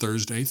judge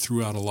Thursday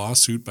threw out a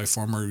lawsuit by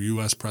former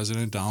U.S.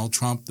 President Donald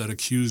Trump that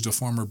accused a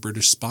former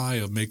British spy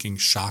of making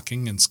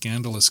shocking and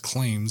scandalous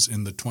claims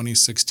in the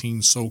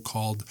 2016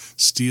 so-called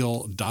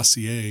Steele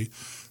dossier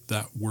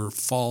that were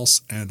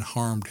false and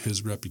harmed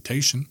his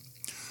reputation.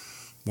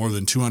 More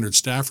than 200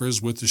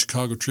 staffers with the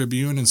Chicago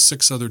Tribune and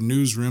 6 other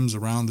newsrooms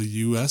around the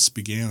U.S.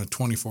 began a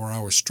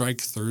 24-hour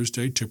strike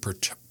Thursday to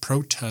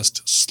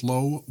protest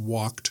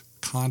slow-walked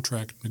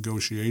contract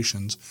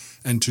negotiations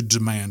and to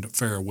demand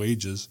fair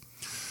wages.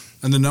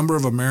 And the number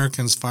of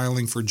Americans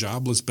filing for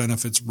jobless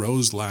benefits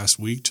rose last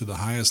week to the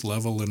highest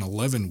level in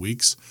 11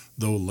 weeks,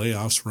 though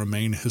layoffs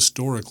remain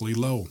historically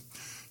low.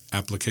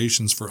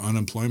 Applications for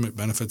unemployment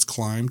benefits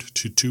climbed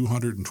to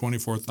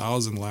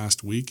 224,000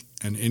 last week,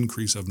 an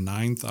increase of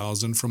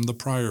 9,000 from the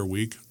prior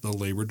week, the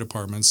Labor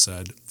Department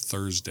said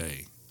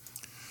Thursday.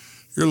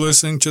 You're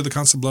listening to the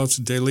Council Bluffs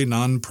Daily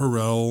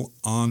Nonpareil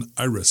on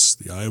IRIS,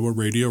 the Iowa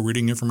Radio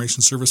Reading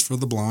Information Service for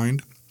the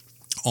Blind.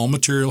 All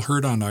material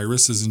heard on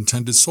IRIS is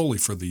intended solely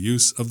for the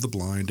use of the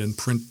blind and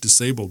print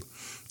disabled.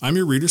 I'm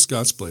your reader,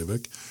 Scott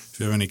Splavik.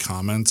 If you have any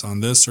comments on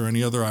this or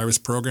any other IRIS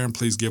program,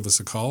 please give us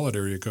a call at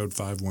area code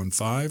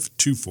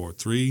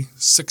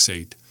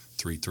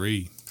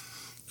 515-243-6833.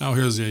 Now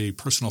here's a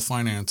personal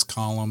finance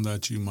column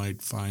that you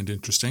might find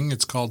interesting.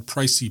 It's called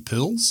Pricey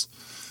Pills,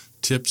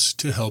 Tips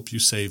to Help You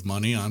Save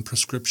Money on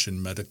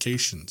Prescription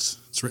Medications.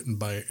 It's written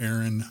by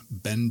Aaron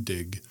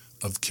Bendig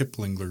of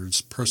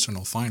Kiplinger's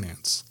Personal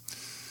Finance.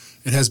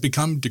 It has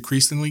become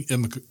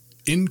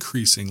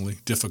increasingly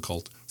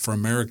difficult for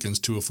Americans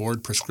to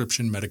afford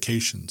prescription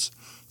medications.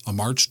 A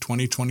March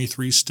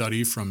 2023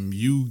 study from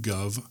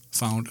YouGov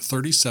found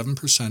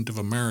 37% of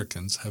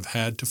Americans have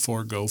had to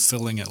forego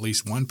filling at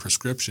least one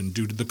prescription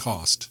due to the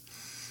cost.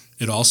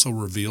 It also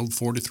revealed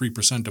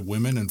 43% of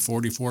women and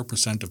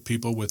 44% of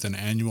people with an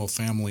annual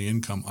family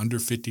income under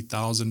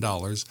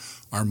 $50,000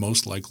 are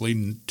most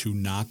likely to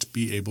not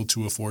be able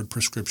to afford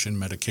prescription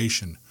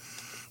medication.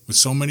 With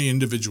so many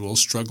individuals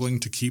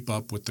struggling to keep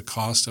up with the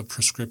cost of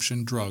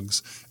prescription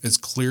drugs, it's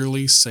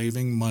clearly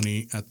saving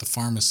money at the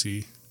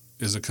pharmacy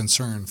is a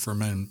concern for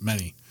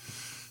many.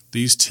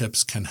 These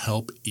tips can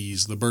help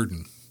ease the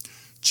burden.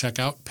 Check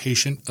out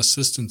Patient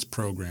Assistance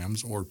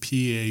Programs, or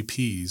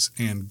PAPs,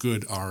 and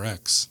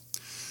GoodRx.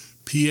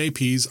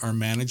 PAPs are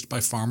managed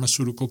by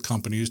pharmaceutical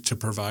companies to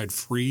provide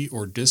free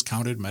or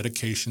discounted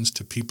medications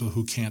to people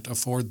who can't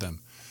afford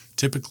them.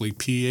 Typically,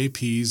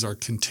 PAPs are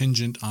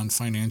contingent on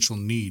financial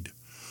need.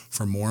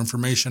 For more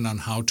information on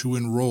how to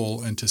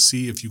enroll and to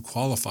see if you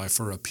qualify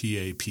for a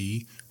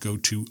PAP, go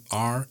to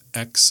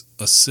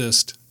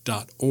rxassist.com.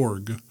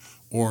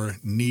 or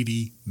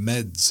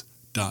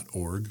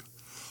needymeds.org.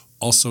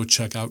 Also,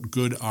 check out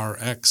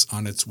GoodRx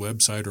on its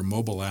website or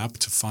mobile app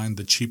to find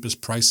the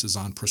cheapest prices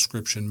on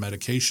prescription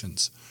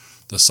medications.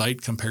 The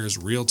site compares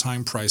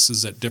real-time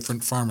prices at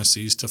different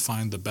pharmacies to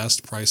find the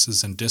best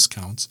prices and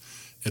discounts.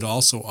 It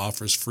also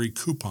offers free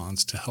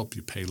coupons to help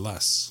you pay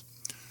less.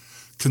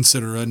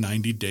 Consider a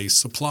 90-day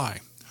supply.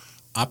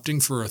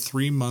 Opting for a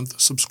 3-month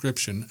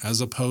subscription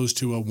as opposed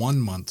to a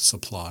 1-month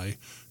supply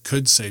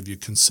could save you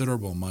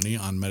considerable money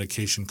on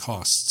medication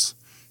costs.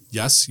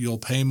 Yes, you'll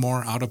pay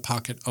more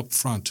out-of-pocket up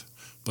front,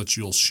 but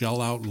you'll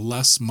shell out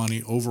less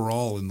money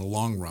overall in the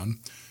long run.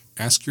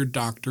 Ask your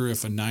doctor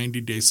if a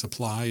 90-day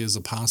supply is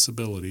a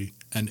possibility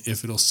and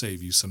if it'll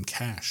save you some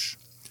cash.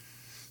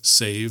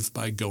 Save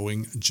by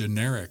going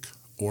generic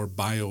or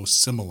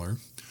biosimilar.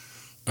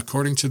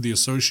 According to the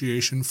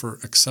Association for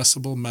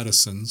Accessible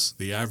Medicines,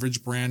 the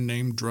average brand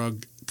name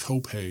drug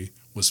copay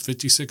was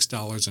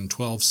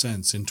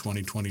 $56.12 in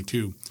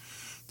 2022.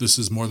 This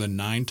is more than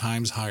 9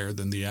 times higher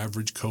than the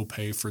average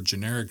copay for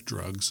generic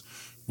drugs,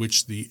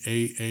 which the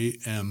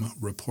AAM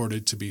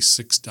reported to be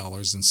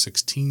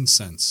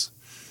 $6.16.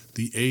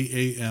 The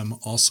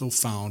AAM also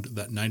found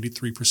that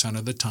 93%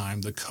 of the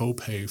time the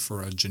copay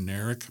for a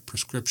generic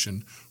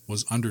prescription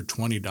was under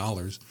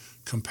 $20,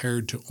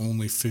 compared to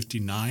only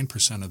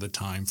 59% of the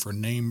time for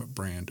name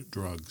brand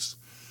drugs.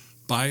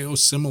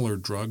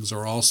 Biosimilar drugs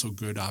are also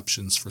good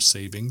options for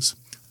savings.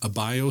 A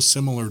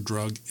biosimilar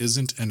drug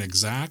isn't an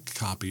exact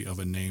copy of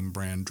a name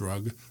brand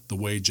drug the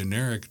way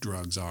generic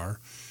drugs are.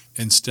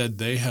 Instead,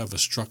 they have a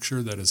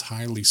structure that is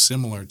highly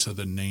similar to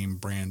the name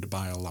brand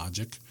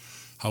biologic.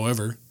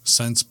 However,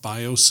 since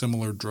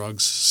biosimilar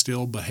drugs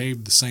still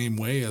behave the same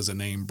way as a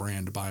name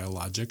brand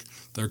biologic,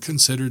 they're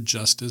considered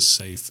just as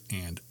safe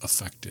and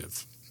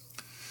effective.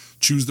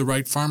 Choose the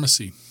right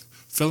pharmacy.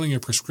 Filling a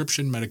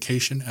prescription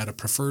medication at a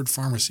preferred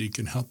pharmacy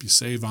can help you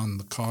save on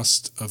the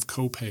cost of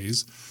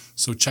copays,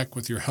 so check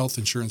with your health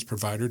insurance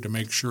provider to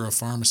make sure a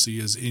pharmacy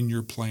is in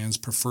your plan's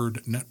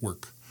preferred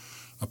network.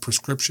 A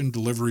prescription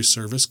delivery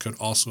service could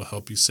also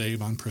help you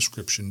save on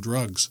prescription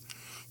drugs.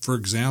 For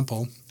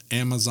example,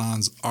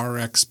 Amazon's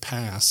RX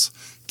Pass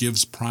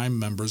gives Prime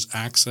members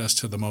access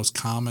to the most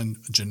common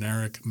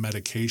generic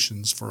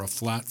medications for a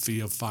flat fee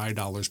of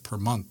 $5 per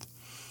month.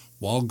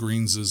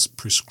 Walgreens'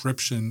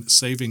 Prescription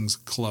Savings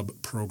Club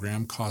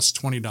program costs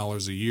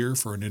 $20 a year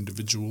for an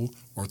individual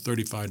or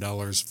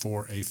 $35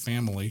 for a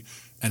family,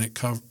 and it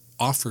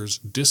offers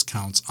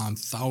discounts on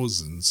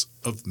thousands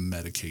of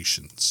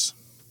medications.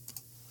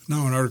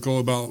 Now, an article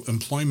about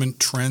employment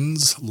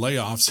trends.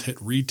 Layoffs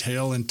hit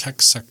retail and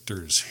tech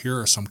sectors. Here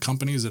are some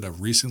companies that have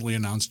recently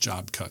announced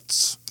job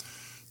cuts.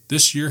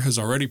 This year has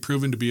already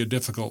proven to be a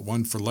difficult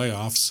one for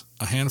layoffs.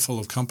 A handful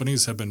of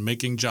companies have been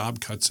making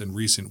job cuts in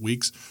recent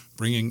weeks,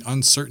 bringing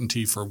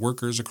uncertainty for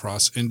workers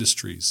across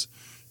industries.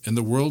 In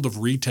the world of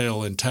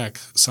retail and tech,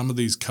 some of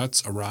these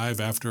cuts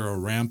arrive after a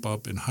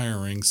ramp-up in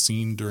hiring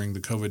seen during the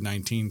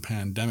COVID-19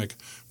 pandemic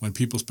when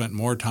people spent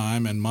more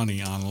time and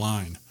money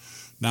online.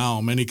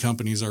 Now, many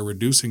companies are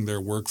reducing their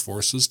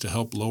workforces to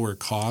help lower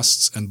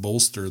costs and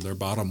bolster their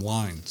bottom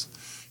lines.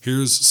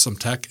 Here's some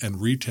tech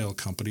and retail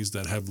companies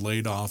that have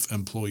laid off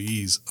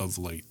employees of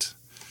late.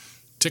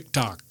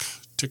 TikTok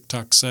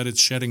said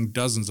it's shedding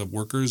dozens of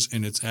workers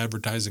in its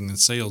advertising and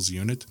sales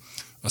unit.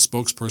 A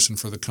spokesperson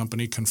for the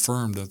company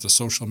confirmed that the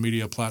social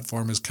media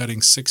platform is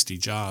cutting 60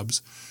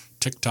 jobs.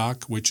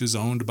 TikTok, which is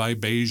owned by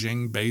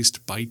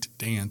Beijing-based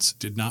ByteDance,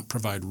 did not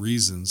provide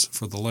reasons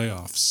for the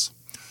layoffs.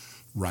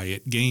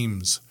 Riot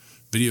Games.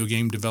 Video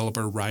game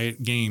developer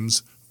Riot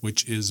Games,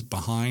 which is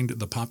behind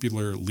the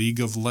popular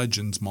League of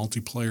Legends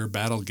multiplayer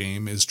battle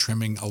game, is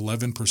trimming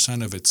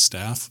 11% of its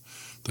staff.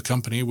 The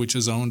company, which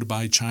is owned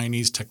by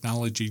Chinese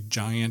technology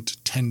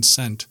giant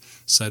Tencent,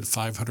 said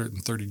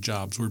 530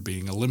 jobs were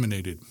being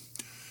eliminated.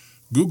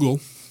 Google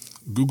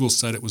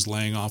said it was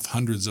laying off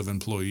hundreds of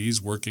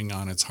employees working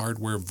on its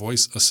hardware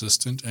voice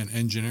assistant and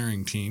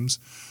engineering teams.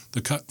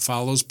 The cut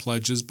follows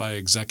pledges by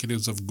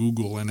executives of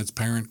Google and its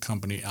parent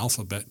company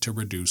Alphabet to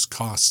reduce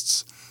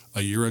costs.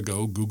 A year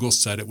ago, Google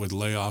said it would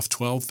lay off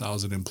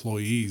 12,000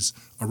 employees,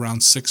 around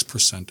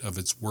 6% of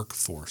its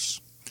workforce.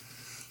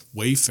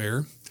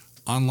 Wayfair.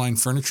 Online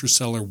furniture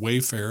seller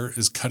Wayfair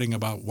is cutting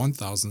about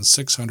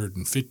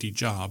 1,650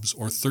 jobs,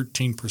 or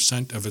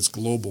 13% of its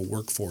global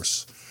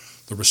workforce.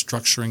 The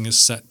restructuring is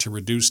set to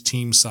reduce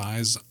team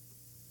size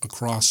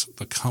across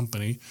the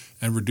company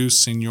and reduce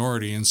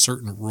seniority in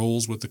certain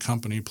roles, with the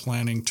company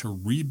planning to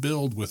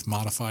rebuild with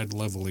modified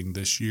leveling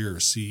this year,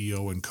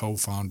 CEO and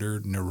co-founder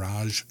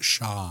Niraj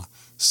Shah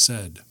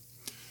said.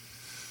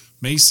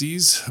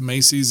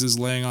 Macy's is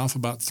laying off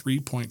about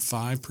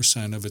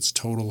 3.5% of its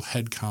total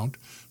headcount,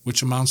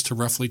 which amounts to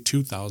roughly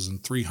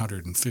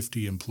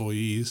 2,350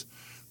 employees.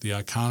 The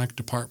iconic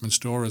department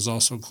store is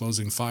also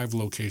closing 5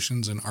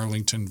 locations in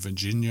Arlington,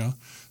 Virginia,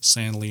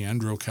 San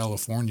Leandro,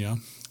 California,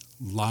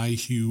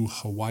 Lihue,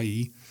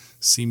 Hawaii,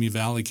 Simi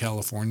Valley,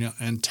 California,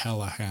 and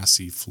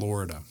Tallahassee,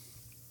 Florida.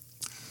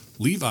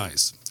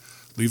 Levi's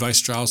Levi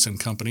Strauss &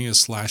 Company is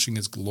slashing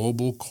its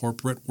global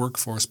corporate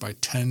workforce by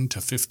 10 to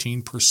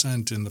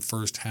 15% in the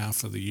first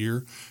half of the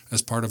year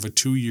as part of a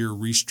 2-year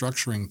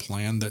restructuring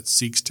plan that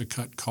seeks to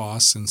cut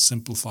costs and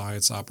simplify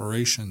its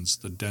operations,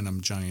 the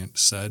denim giant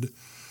said.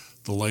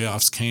 The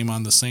layoffs came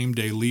on the same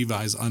day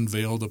Levi's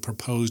unveiled a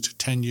proposed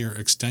 10-year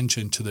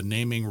extension to the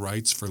naming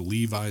rights for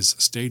Levi's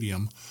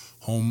Stadium,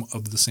 home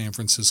of the San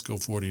Francisco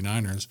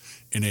 49ers,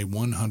 in a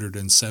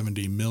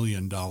 $170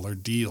 million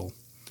deal.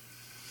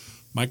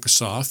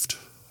 Microsoft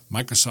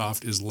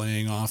is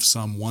laying off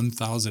some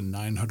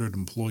 1,900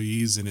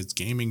 employees in its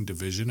gaming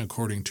division,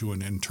 according to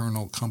an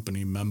internal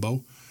company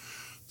memo.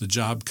 The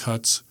job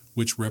cuts,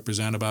 which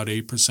represent about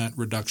 8%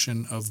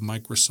 reduction of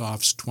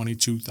Microsoft's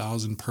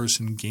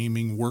 22,000-person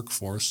gaming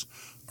workforce,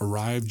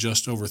 arrived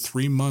just over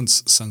 3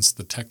 months since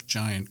the tech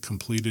giant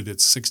completed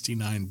its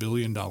 $69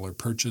 billion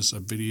purchase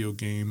of video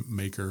game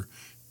maker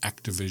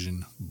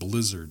Activision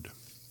Blizzard.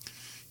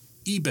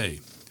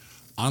 eBay.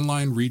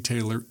 Online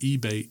retailer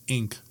eBay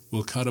Inc.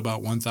 will cut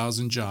about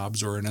 1,000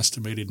 jobs, or an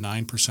estimated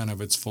 9% of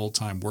its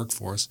full-time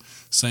workforce,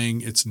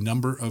 saying its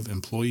number of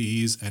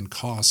employees and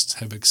costs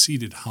have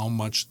exceeded how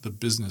much the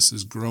business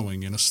is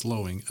growing in a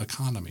slowing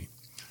economy.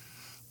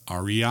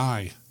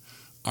 REI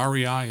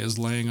is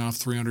laying off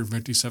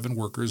 357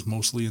 workers,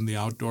 mostly in the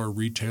outdoor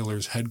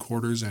retailer's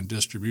headquarters and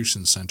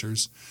distribution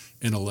centers.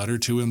 In a letter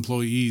to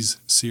employees,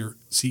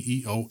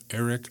 CEO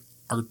Eric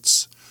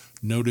Artz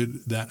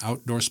noted that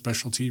outdoor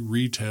specialty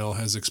retail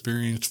has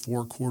experienced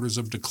 4 quarters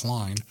of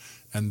decline,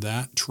 and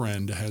that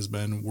trend has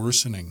been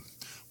worsening.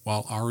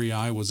 While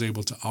REI was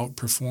able to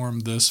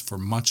outperform this for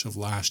much of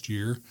last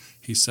year,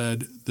 he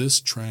said this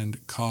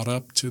trend caught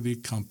up to the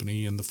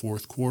company in the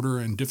fourth quarter,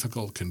 and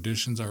difficult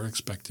conditions are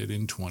expected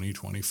in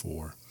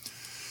 2024.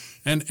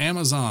 And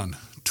Amazon.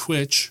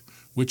 Twitch,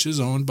 which is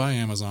owned by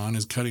Amazon,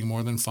 is cutting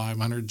more than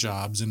 500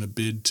 jobs in a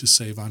bid to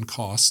save on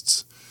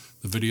costs.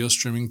 The video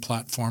streaming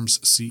platform's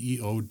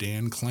CEO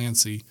Dan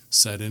Clancy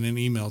said in an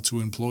email to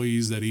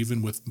employees that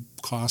even with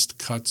cost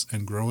cuts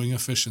and growing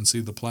efficiency,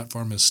 the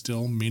platform is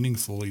still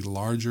meaningfully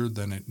larger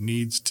than it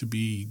needs to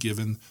be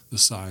given the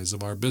size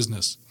of our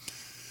business.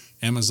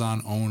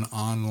 Amazon-owned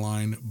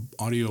online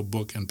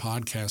audiobook and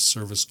podcast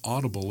service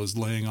Audible is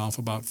laying off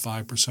about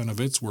 5% of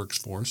its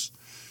workforce.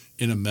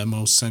 In a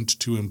memo sent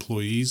to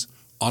employees,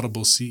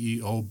 Audible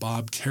CEO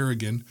Bob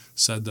Kerrigan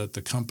said that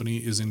the company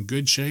is in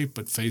good shape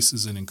but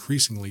faces an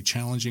increasingly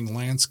challenging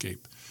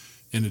landscape.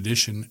 In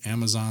addition,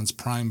 Amazon's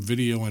Prime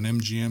Video and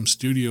MGM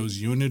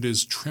Studios unit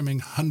is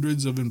trimming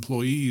hundreds of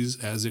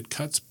employees as it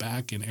cuts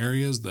back in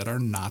areas that are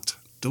not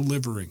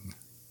delivering.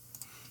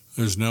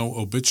 There's no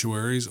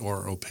obituaries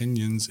or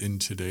opinions in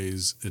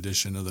today's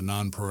edition of the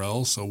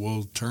Non-Pareil, so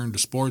we'll turn to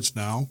sports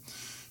now.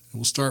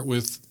 We'll start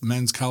with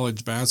men's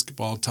college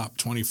basketball top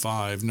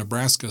 25.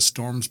 Nebraska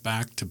storms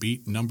back to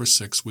beat number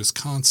 6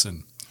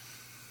 Wisconsin.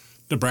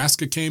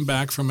 Nebraska came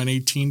back from an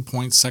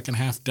 18-point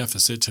second-half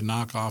deficit to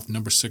knock off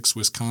number 6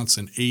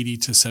 Wisconsin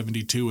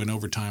 80-72 in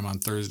overtime on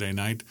Thursday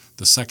night,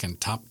 the second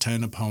top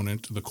 10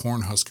 opponent the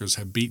Cornhuskers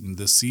have beaten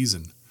this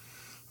season.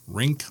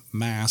 Rink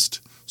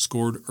Mast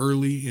scored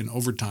early in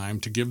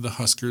overtime to give the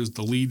Huskers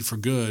the lead for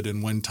good,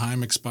 and when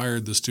time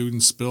expired, the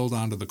students spilled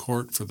onto the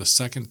court for the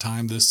second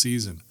time this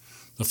season.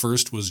 The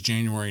first was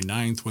January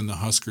 9th when the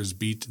Huskers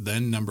beat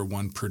then number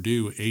 1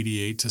 Purdue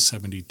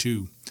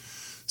 88-72.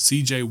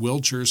 C.J.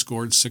 Wilcher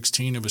scored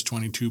 16 of his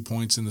 22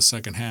 points in the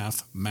second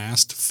half.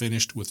 Mast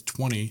finished with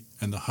 20,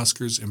 and the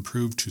Huskers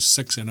improved to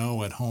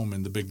 6-0 at home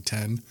in the Big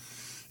Ten.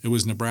 It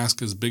was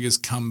Nebraska's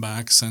biggest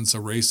comeback since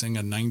erasing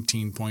a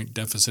 19-point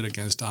deficit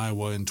against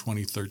Iowa in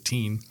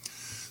 2013.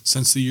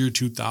 Since the year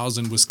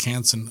 2000,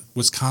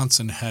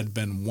 Wisconsin had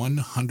been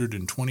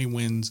 120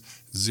 wins,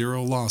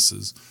 0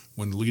 losses,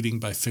 when leading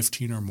by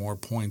 15 or more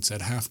points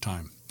at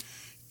halftime.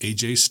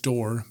 A.J.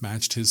 Storr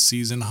matched his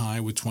season high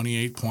with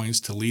 28 points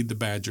to lead the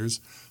Badgers.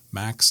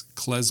 Max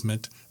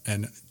Klesmit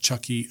and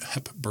Chucky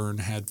Hepburn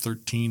had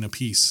 13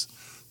 apiece.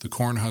 The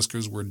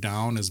Cornhuskers were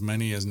down as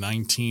many as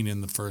 19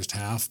 in the first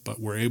half, but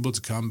were able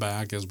to come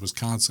back as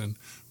Wisconsin,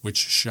 which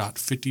shot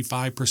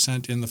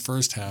 55% in the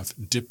first half,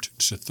 dipped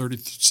to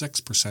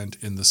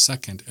 36% in the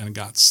second, and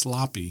got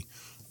sloppy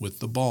with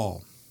the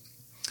ball.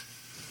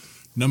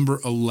 Number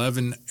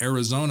 11,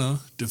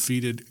 Arizona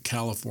defeated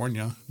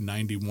California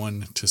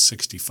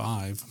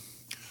 91-65.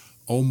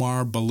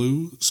 Omar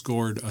Balou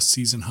scored a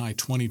season-high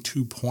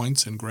 22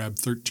 points and grabbed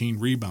 13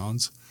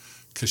 rebounds.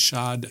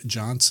 Kashad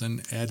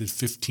Johnson added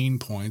 15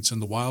 points,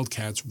 and the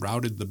Wildcats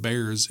routed the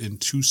Bears in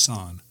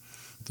Tucson.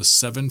 The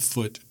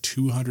 7-foot,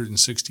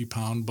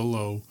 260-pound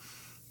Balou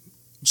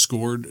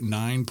scored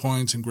 9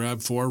 points and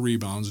grabbed 4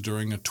 rebounds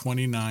during a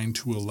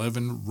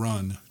 29-11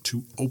 run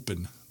to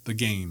open the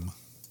game.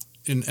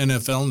 In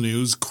NFL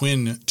news,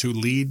 Quinn to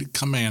lead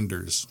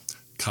Commanders.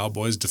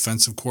 Cowboys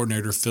defensive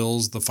coordinator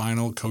fills the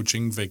final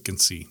coaching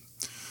vacancy.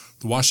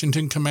 The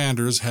Washington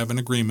Commanders have an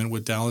agreement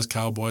with Dallas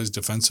Cowboys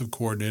defensive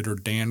coordinator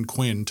Dan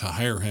Quinn to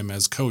hire him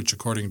as coach,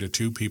 according to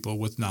 2 people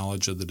with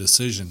knowledge of the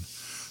decision.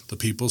 The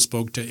people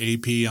spoke to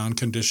AP on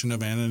condition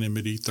of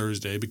anonymity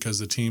Thursday because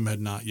the team had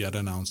not yet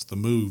announced the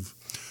move.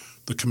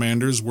 The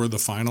Commanders were the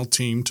final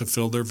team to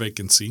fill their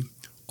vacancy.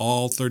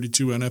 All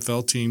 32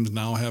 NFL teams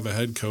now have a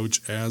head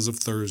coach as of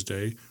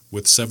Thursday,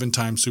 with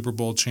 7-time Super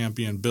Bowl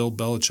champion Bill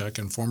Belichick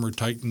and former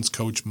Titans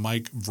coach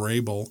Mike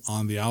Vrabel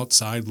on the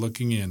outside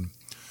looking in.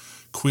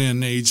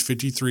 Quinn, age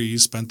 53,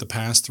 spent the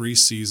past 3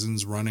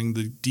 seasons running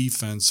the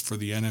defense for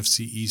the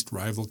NFC East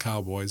rival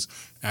Cowboys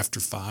after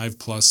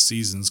 5+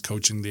 seasons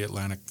coaching the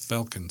Atlanta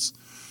Falcons.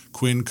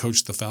 Quinn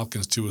coached the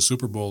Falcons to a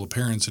Super Bowl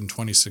appearance in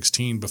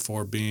 2016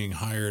 before being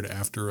fired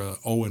after an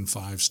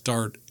 0-5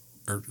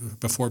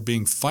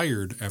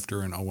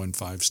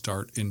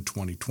 start in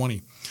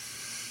 2020.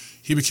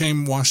 He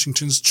became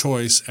Washington's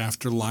choice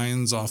after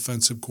Lions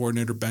offensive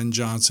coordinator Ben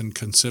Johnson,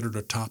 considered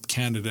a top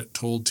candidate,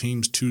 told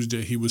teams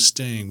Tuesday he was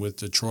staying with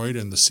Detroit,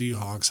 and the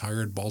Seahawks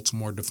hired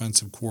Baltimore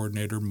defensive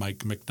coordinator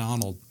Mike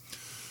Macdonald.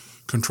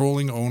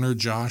 Controlling owner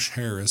Josh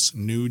Harris,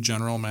 new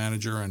general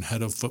manager and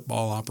head of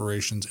football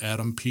operations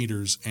Adam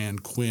Peters,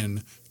 and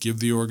Quinn give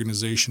the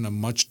organization a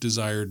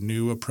much-desired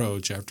new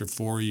approach after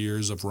 4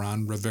 years of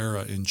Ron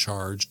Rivera in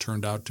charge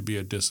turned out to be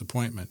a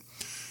disappointment.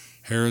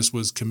 Harris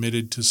was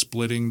committed to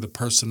splitting the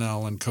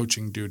personnel and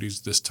coaching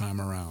duties this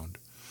time around.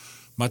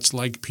 Much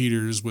like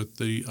Peters, with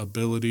the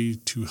ability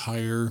to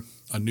hire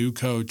a new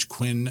coach,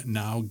 Quinn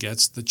now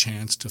gets the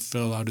chance to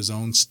fill out his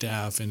own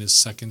staff in his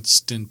second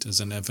stint as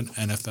an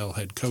NFL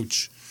head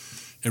coach.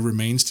 It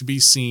remains to be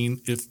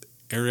seen if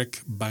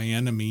Eric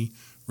Bieniemy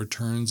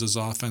returns as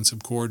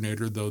offensive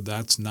coordinator, though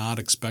that's not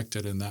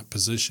expected, and that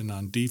position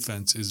on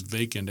defense is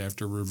vacant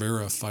after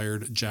Rivera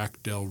fired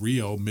Jack Del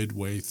Rio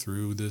midway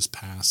through this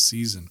past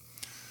season.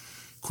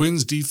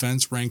 Quinn's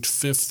defense ranked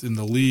 5th in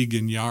the league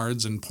in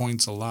yards and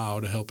points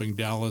allowed, helping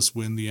Dallas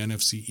win the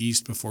NFC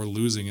East before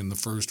losing in the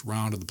first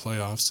round of the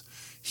playoffs.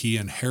 He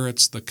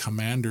inherits the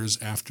Commanders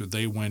after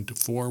they went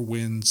 4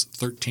 wins,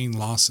 13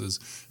 losses,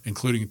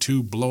 including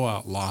 2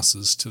 blowout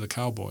losses to the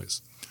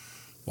Cowboys.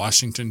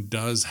 Washington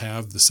does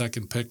have the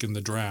second pick in the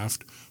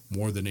draft,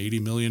 more than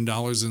 $80 million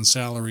in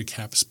salary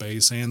cap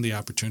space, and the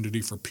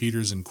opportunity for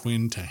Peters and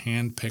Quinn to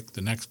handpick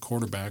the next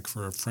quarterback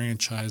for a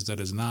franchise that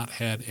has not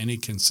had any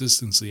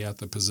consistency at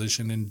the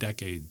position in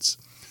decades.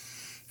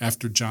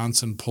 After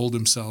Johnson pulled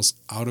himself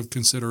out of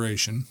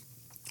consideration,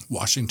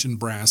 Washington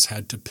brass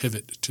had to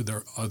pivot to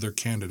their other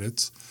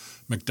candidates.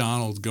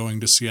 McDonald going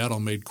to Seattle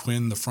made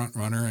Quinn the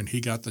front-runner, and he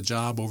got the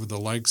job over the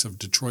likes of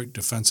Detroit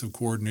defensive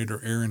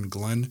coordinator Aaron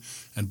Glenn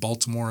and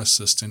Baltimore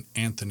assistant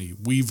Anthony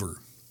Weaver.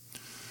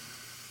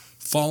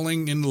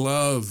 Falling in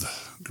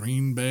love,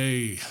 Green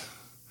Bay.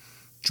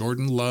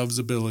 Jordan Love's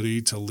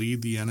ability to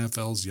lead the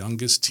NFL's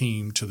youngest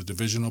team to the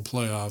divisional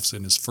playoffs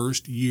in his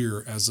first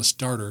year as a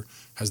starter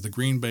has the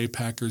Green Bay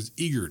Packers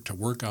eager to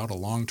work out a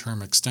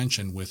long-term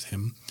extension with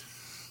him.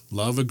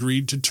 Love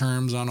agreed to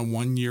terms on a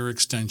 1-year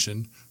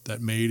extension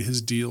that made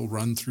his deal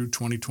run through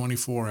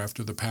 2024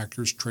 after the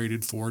Packers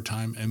traded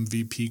 4-time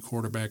MVP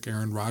quarterback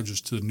Aaron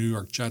Rodgers to the New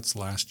York Jets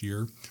last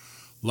year.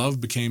 Love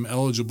became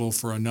eligible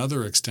for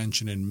another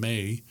extension in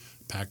May.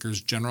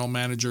 Packers general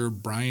manager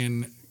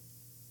Brian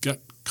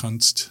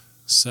Gutekunst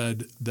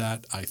said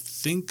that, "I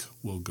think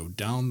we'll go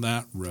down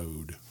that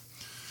road."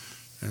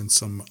 And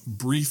some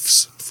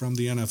briefs from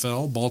the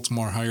NFL.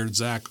 Baltimore hired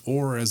Zach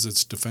Orr as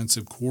its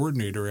defensive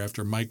coordinator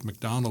after Mike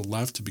Macdonald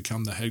left to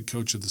become the head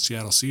coach of the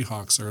Seattle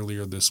Seahawks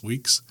earlier this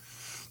week.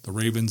 The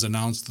Ravens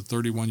announced the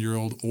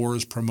 31-year-old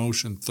Orr's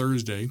promotion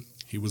Thursday.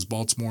 He was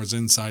Baltimore's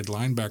inside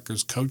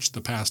linebackers coach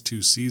the past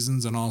 2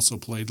 seasons and also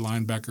played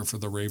linebacker for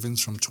the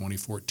Ravens from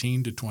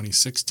 2014 to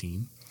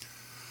 2016.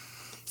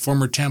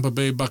 Former Tampa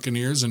Bay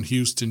Buccaneers and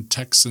Houston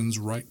Texans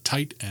right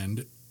tight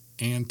end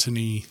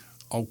Anthony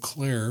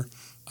Auclair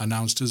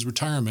announced his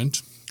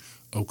retirement.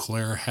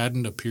 Auclair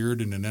hadn't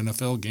appeared in an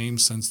NFL game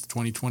since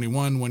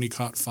 2021 when he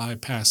caught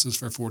 5 passes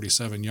for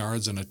 47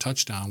 yards and a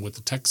touchdown with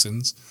the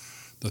Texans.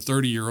 The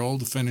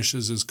 30-year-old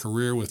finishes his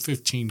career with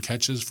 15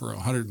 catches for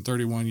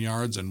 131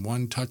 yards and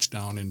 1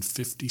 touchdown in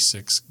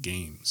 56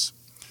 games.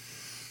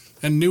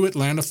 And new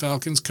Atlanta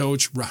Falcons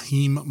coach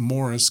Raheem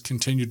Morris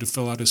continued to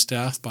fill out his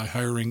staff by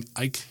hiring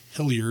Ike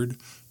Hilliard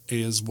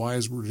as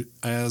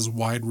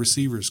wide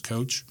receivers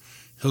coach.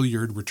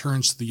 Hilliard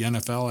returns to the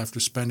NFL after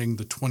spending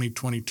the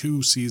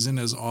 2022 season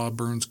as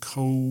Auburn's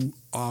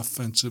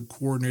co-offensive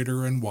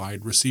coordinator and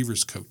wide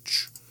receivers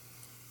coach.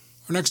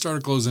 Our next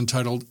article is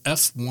entitled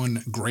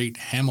F1 Great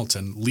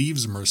Hamilton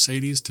Leaves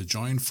Mercedes to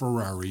Join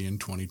Ferrari in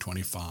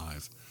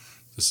 2025.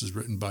 This is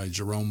written by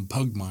Jerome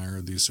Pugmire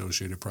of the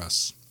Associated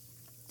Press.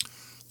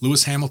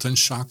 Lewis Hamilton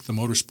shocked the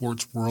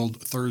motorsports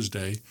world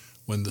Thursday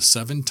when the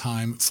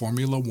 7-time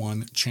Formula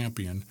One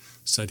champion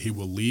said he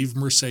will leave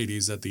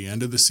Mercedes at the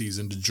end of the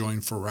season to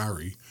join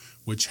Ferrari,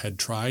 which had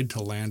tried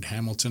to land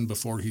Hamilton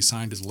before he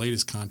signed his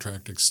latest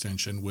contract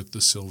extension with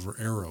the Silver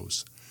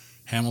Arrows.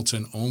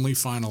 Hamilton only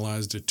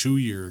finalized a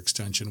 2-year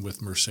extension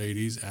with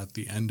Mercedes at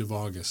the end of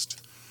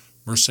August.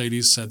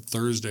 Mercedes said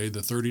Thursday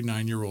the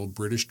 39-year-old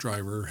British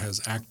driver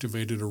has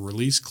activated a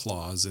release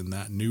clause in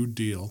that new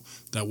deal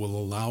that will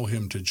allow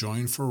him to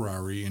join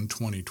Ferrari in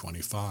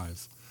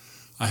 2025.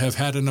 "I have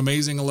had an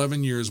amazing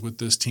 11 years with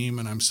this team,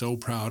 and I'm so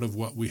proud of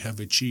what we have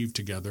achieved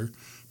together.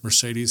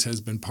 Mercedes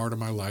has been part of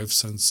my life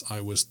since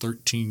I was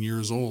 13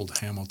 years old,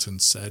 Hamilton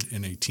said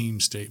in a team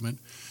statement.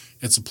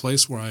 It's a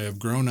place where I have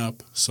grown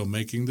up, so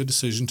making the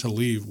decision to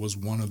leave was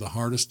one of the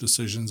hardest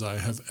decisions I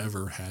have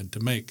ever had to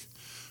make.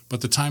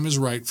 But the time is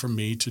right for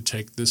me to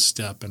take this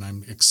step, and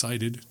I'm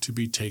excited to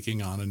be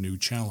taking on a new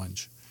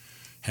challenge.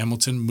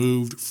 Hamilton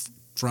moved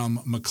from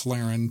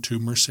McLaren to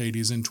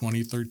Mercedes in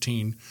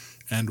 2013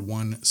 and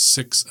won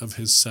 6 of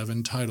his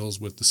 7 titles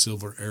with the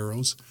Silver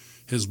Arrows.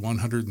 His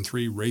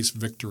 103 race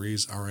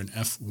victories are an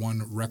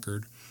F1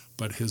 record,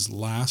 but his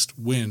last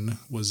win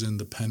was in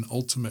the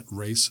penultimate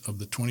race of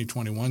the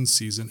 2021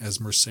 season as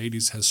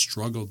Mercedes has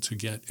struggled to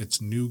get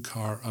its new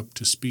car up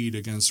to speed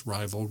against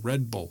rival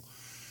Red Bull.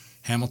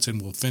 Hamilton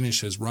will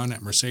finish his run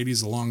at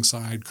Mercedes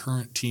alongside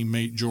current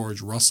teammate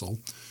George Russell.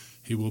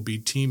 He will be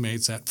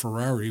teammates at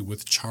Ferrari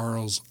with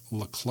Charles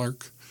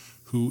Leclerc,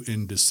 who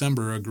in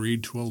December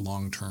agreed to a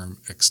long-term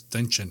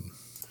extension.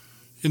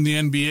 In the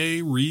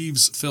NBA,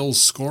 Reeves fills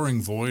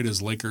scoring void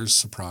as Lakers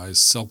surprise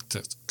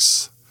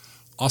Celtics.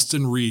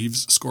 Austin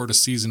Reeves scored a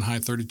season-high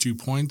 32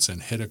 points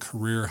and hit a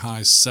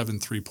career-high 7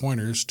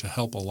 three-pointers to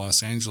help a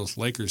Los Angeles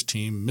Lakers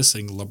team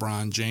missing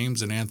LeBron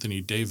James and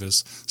Anthony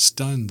Davis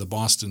stun the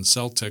Boston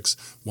Celtics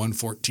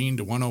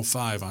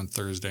 114-105 on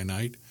Thursday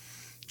night.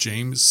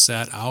 James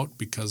sat out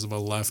because of a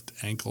left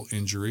ankle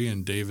injury,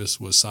 and Davis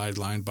was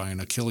sidelined by an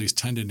Achilles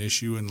tendon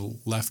issue and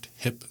left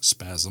hip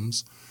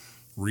spasms.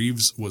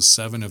 Reeves was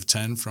 7 of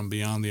 10 from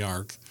beyond the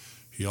arc.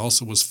 He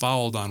also was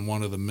fouled on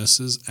one of the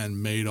misses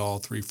and made all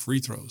 3 free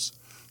throws.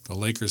 The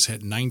Lakers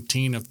hit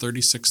 19 of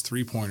 36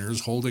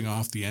 three-pointers, holding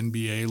off the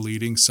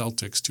NBA-leading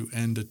Celtics to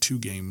end a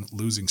 2-game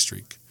losing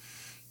streak.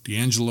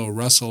 D'Angelo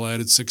Russell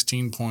added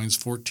 16 points,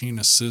 14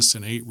 assists,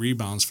 and 8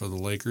 rebounds for the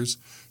Lakers.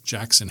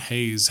 Jackson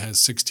Hayes had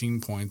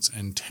 16 points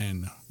and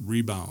 10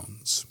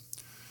 rebounds.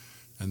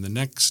 And the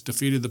Knicks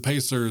defeated the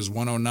Pacers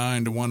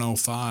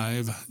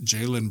 109-105.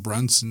 Jalen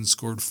Brunson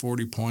scored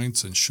 40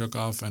 points and shook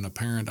off an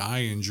apparent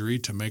eye injury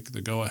to make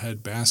the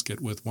go-ahead basket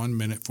with 1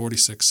 minute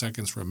 46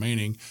 seconds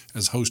remaining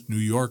as host New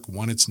York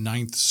won its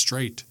 9th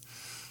straight.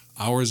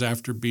 Hours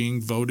after being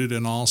voted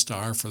an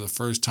All-Star for the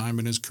first time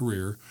in his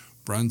career,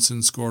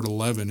 Brunson scored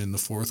 11 in the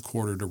fourth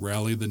quarter to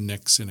rally the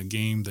Knicks in a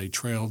game they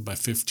trailed by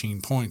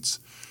 15 points.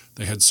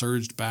 They had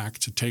surged back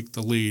to take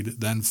the lead,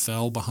 then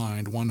fell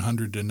behind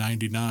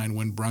 100-99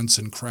 when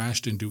Brunson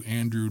crashed into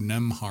Andrew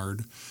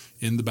Nembhard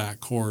in the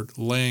backcourt,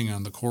 laying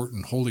on the court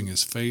and holding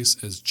his face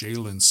as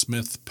Jalen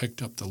Smith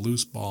picked up the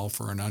loose ball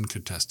for an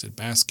uncontested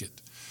basket.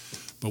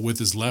 But with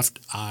his left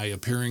eye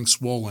appearing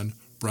swollen,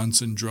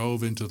 Brunson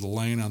drove into the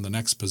lane on the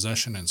next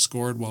possession and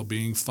scored while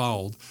being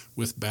fouled,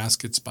 with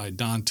baskets by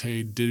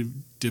Dante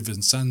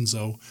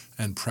DiVincenzo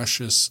and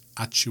Precious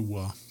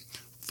Achiuwa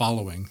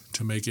following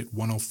to make it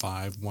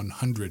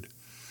 105-100.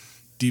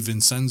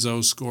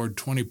 DiVincenzo scored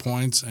 20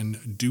 points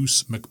and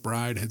Deuce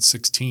McBride had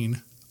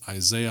 16.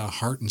 Isaiah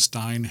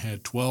Hartenstein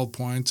had 12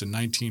 points and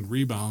 19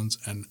 rebounds,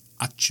 and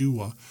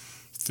Achiuwa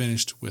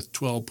finished with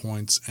 12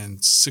 points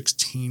and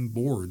 16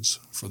 boards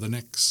for the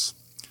Knicks.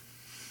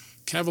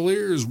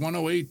 Cavaliers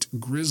 108,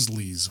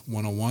 Grizzlies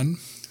 101.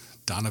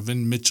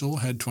 Donovan Mitchell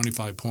had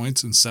 25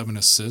 points and 7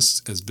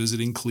 assists as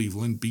visiting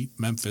Cleveland beat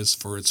Memphis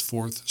for its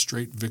 4th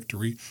straight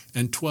victory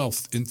and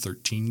 12th in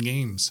 13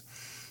 games.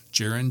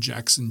 Jaren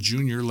Jackson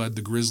Jr. led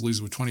the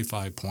Grizzlies with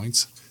 25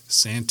 points.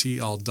 Santi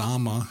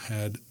Aldama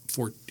had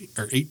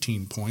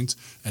 18 points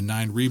and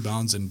 9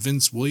 rebounds, and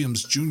Vince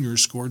Williams Jr.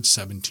 scored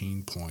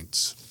 17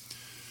 points.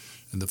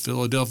 And the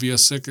Philadelphia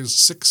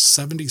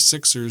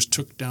 76ers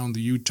took down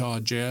the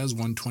Utah Jazz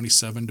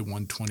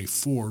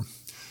 127-124.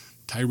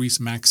 Tyrese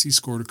Maxey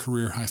scored a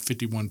career-high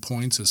 51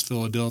 points as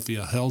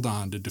Philadelphia held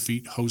on to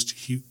defeat host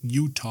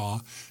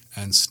Utah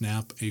and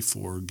snap a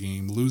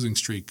 4-game losing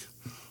streak.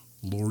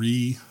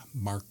 Lauri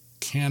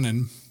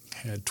Markkanen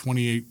had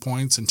 28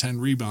 points and 10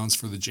 rebounds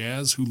for the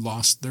Jazz, who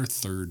lost their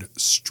 3rd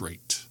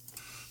straight.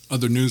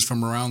 Other news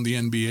from around the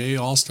NBA: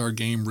 All-Star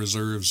Game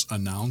reserves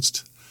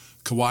announced.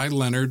 Kawhi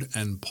Leonard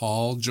and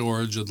Paul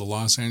George of the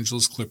Los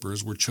Angeles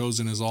Clippers were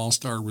chosen as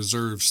All-Star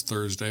reserves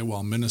Thursday,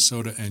 while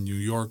Minnesota and New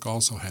York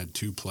also had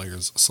 2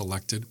 players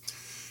selected.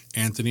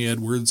 Anthony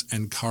Edwards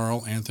and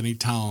Karl Anthony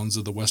Towns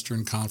of the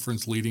Western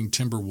Conference leading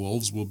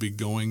Timberwolves will be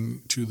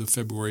going to the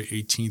February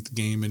 18th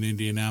game in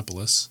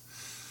Indianapolis.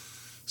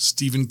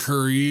 Stephen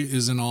Curry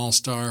is an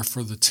All-Star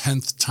for the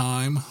 10th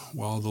time,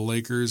 while the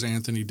Lakers'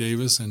 Anthony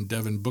Davis and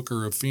Devin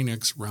Booker of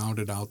Phoenix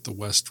rounded out the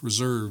West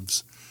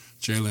reserves.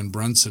 Jalen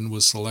Brunson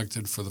was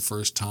selected for the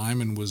first time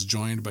and was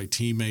joined by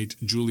teammate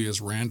Julius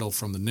Randle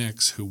from the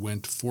Knicks, who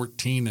went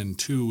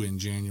 14-2 in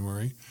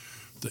January.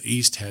 The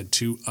East had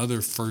 2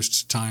 other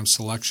first-time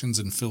selections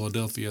in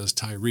Philadelphia's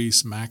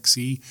Tyrese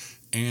Maxey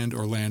and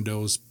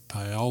Orlando's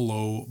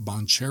Paolo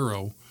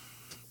Banchero,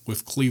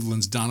 with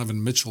Cleveland's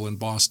Donovan Mitchell and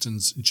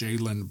Boston's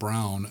Jaylen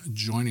Brown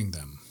joining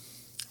them.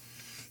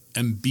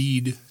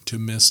 Embiid to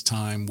miss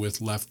time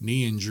with left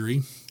knee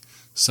injury.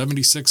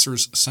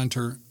 76ers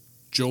center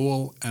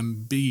Joel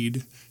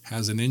Embiid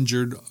has an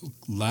injured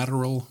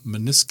lateral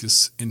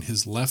meniscus in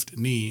his left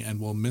knee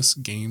and will miss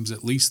games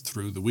at least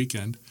through the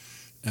weekend.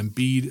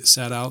 Embiid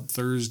sat out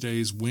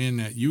Thursday's win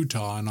at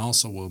Utah and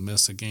also will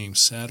miss a game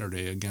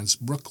Saturday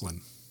against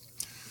Brooklyn.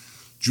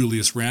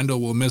 Julius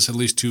Randle will miss at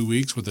least 2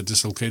 weeks with a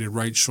dislocated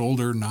right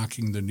shoulder,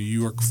 knocking the New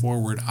York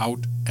forward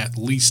out at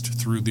least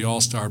through the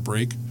All-Star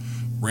break.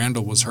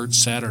 Randle was hurt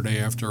Saturday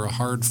after a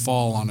hard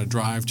fall on a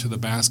drive to the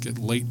basket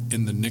late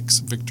in the Knicks'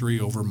 victory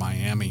over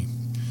Miami.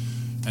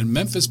 And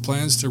Memphis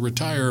plans to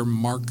retire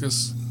Marc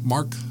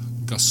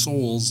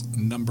Gasol's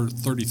number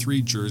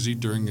 33 jersey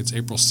during its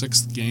April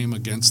 6th game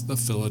against the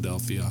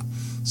Philadelphia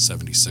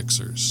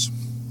 76ers.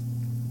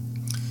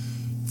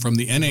 From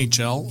the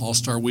NHL,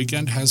 All-Star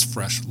Weekend has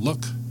fresh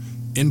look.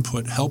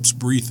 Input helps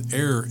breathe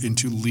air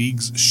into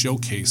league's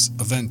showcase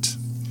event.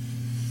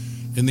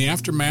 In the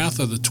aftermath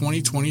of the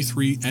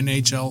 2023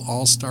 NHL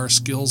All-Star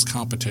Skills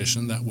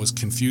Competition that was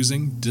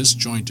confusing,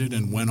 disjointed,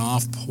 and went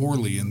off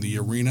poorly in the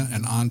arena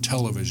and on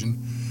television,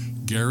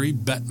 Gary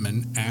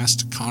Bettman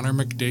asked Connor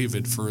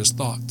McDavid for his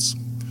thoughts.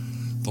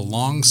 The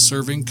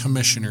long-serving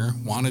commissioner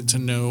wanted to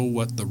know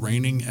what the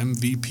reigning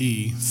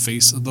MVP,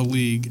 face of the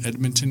league,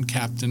 Edmonton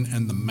captain,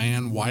 and the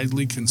man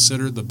widely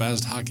considered the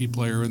best hockey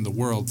player in the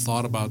world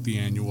thought about the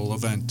annual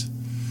event.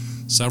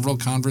 Several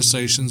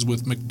conversations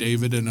with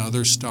McDavid and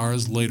other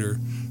stars later,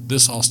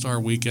 this All-Star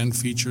Weekend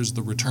features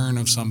the return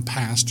of some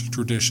past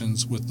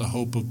traditions with the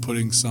hope of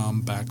putting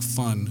some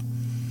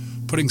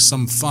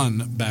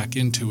fun back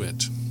into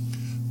it.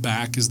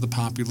 Back is the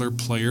popular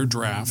player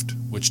draft,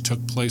 which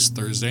took place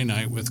Thursday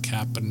night with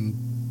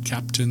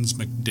captains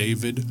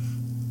McDavid,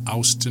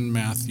 Auston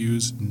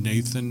Matthews,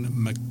 Nathan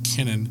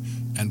McKinnon,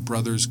 and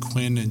brothers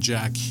Quinn and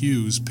Jack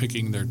Hughes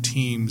picking their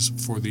teams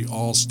for the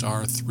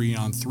All-Star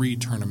 3-on-3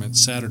 tournament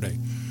Saturday.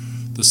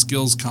 The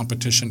skills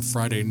competition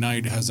Friday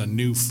night has a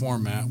new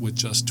format with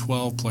just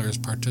 12 players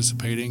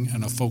participating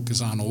and a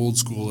focus on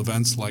old-school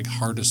events like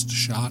hardest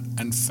shot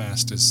and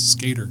fastest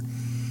skater.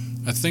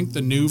 I think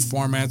the new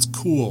format's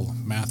cool,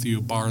 Matthew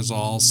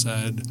Barzal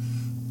said,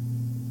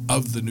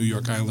 of the New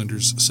York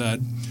Islanders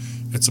said.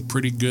 It's a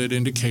pretty good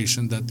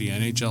indication that the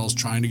NHL is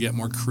trying to get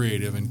more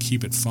creative and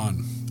keep it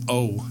fun.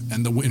 Oh,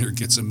 and the winner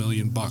gets $1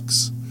 million.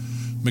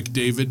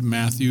 McDavid,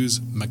 Matthews,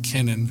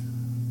 McKinnon,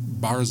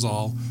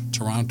 Barzal,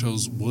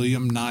 Toronto's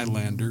William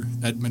Nylander,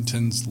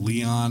 Edmonton's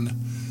Leon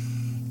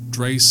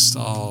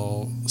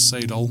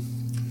Draisaitl,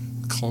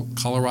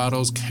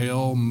 Colorado's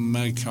Cale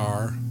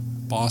Makar,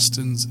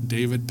 Boston's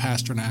David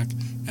Pastrnak,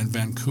 and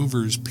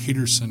Vancouver's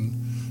Peterson,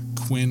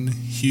 Quinn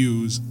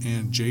Hughes,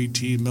 and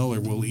J.T. Miller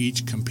will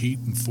each compete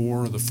in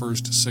 4 of the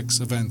first 6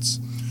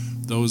 events.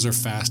 Those are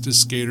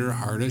fastest skater,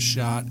 hardest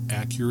shot,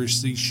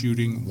 accuracy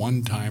shooting,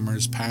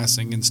 one-timers,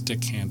 passing, and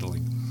stick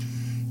handling.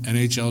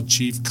 NHL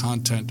Chief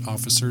Content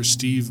Officer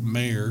Steve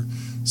Mayer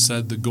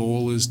said the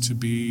goal is to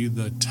be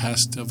the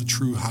test of a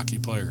true hockey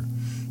player.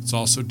 It's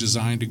also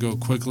designed to go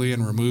quickly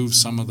and remove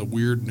some of the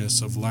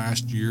weirdness of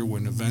last year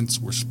when events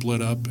were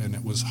split up and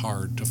it was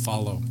hard to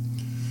follow.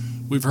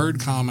 We've heard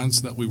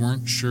comments that we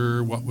weren't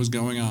sure what was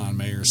going on,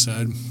 Mayer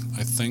said.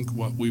 I think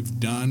what we've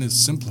done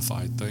is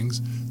simplified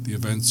things. The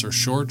events are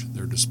short,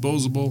 they're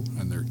disposable,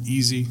 and they're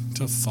easy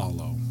to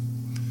follow.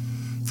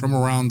 From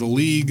around the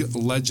league,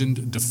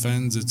 legend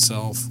defends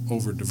itself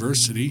over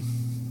diversity.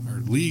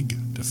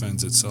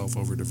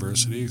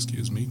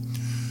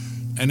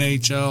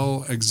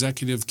 NHL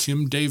executive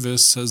Kim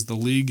Davis says the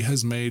league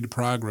has made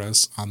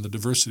progress on the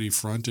diversity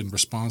front in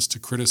response to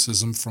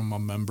criticism from a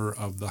member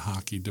of the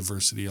Hockey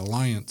Diversity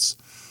Alliance.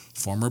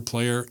 Former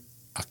player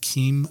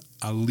Akim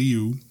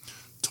Aliu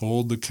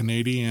told the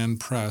Canadian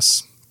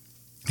Press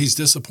he's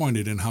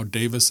disappointed in how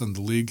Davis and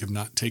the league have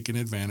not taken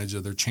advantage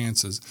of their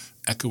chances,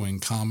 echoing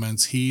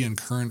comments he and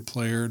current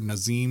player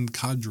Nazem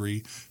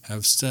Kadri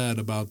have said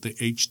about the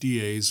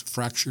HDA's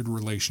fractured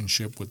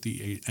relationship with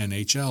the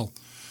NHL.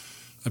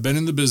 I've been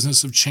in the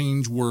business of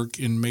change work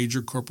in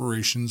major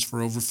corporations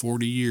for over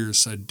 40 years,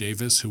 said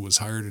Davis, who was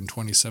hired in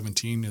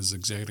 2017 as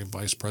Executive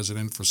Vice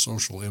President for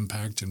Social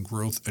Impact and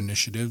Growth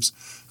Initiatives.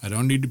 I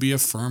don't need to be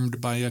affirmed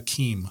by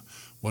Akeem.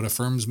 What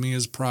affirms me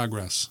is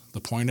progress.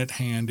 The point at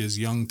hand is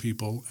young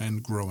people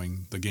and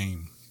growing the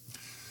game.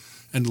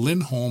 And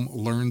Lindholm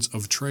learns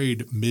of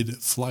trade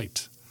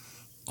mid-flight.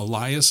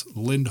 Elias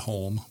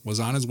Lindholm was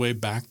on his way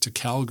back to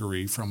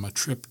Calgary from a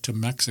trip to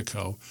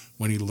Mexico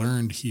when he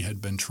learned he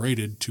had been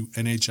traded to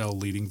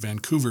NHL-leading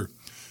Vancouver.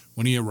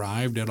 When he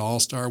arrived at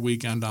All-Star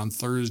Weekend on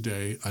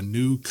Thursday, a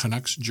new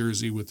Canucks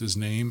jersey with his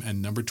name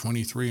and number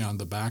 23 on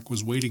the back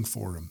was waiting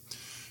for him.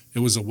 It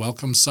was a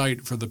welcome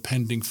sight for the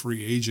pending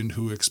free agent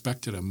who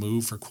expected a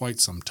move for quite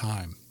some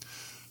time.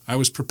 I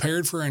was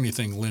prepared for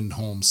anything,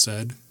 Lindholm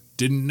said.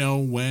 Didn't know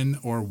when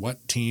or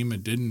what team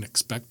and didn't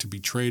expect to be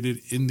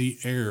traded in the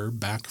air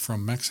back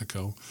from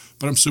Mexico,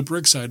 but I'm super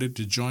excited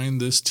to join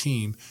this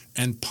team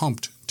and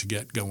pumped to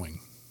get going.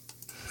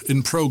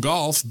 In pro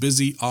golf,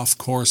 busy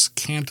off-course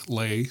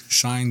Cantlay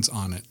shines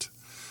on it.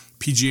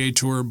 PGA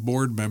Tour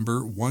board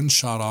member one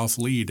shot off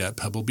lead at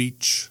Pebble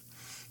Beach.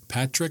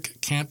 Patrick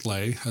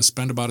Cantlay has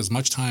spent about as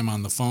much time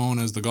on the phone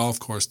as the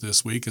golf course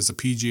this week as a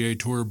PGA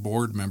Tour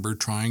board member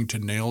trying to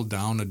nail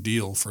down a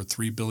deal for a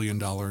 $3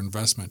 billion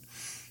investment.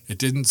 It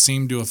didn't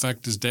seem to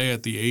affect his day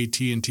at the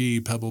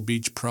AT&T Pebble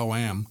Beach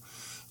Pro-Am.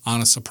 On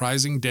a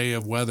surprising day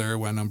of weather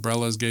when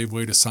umbrellas gave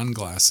way to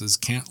sunglasses,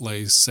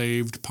 Cantlay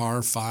saved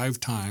par 5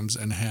 times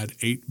and had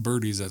 8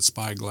 birdies at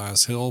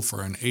Spyglass Hill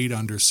for an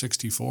 8-under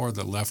 64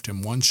 that left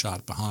him 1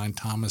 shot behind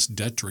Thomas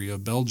Detry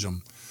of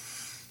Belgium.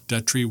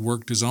 Detry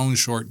worked his own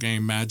short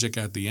game magic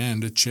at the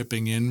end,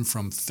 chipping in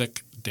from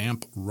thick,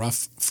 damp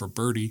rough for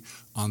birdie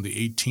on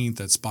the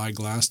 18th at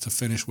Spyglass to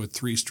finish with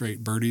 3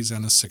 straight birdies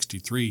and a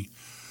 63.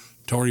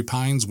 Torrey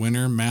Pines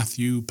winner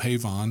Matthew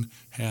Pavon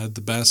had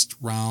the best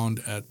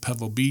round at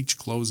Pebble Beach,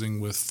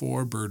 closing with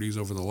 4 birdies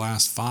over the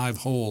last 5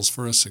 holes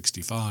for a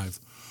 65.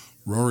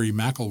 Rory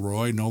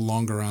McIlroy, no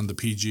longer on the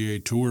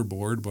PGA Tour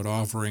board, but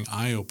offering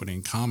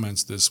eye-opening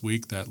comments this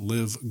week that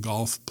LIV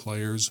golf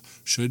players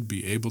should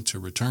be able to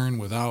return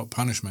without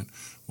punishment,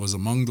 was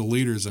among the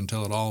leaders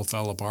until it all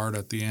fell apart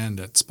at the end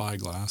at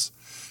Spyglass.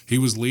 He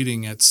was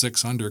leading at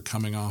 6 under,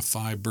 coming off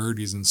 5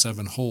 birdies in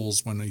 7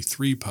 holes when he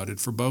 3-putted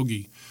for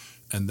bogey.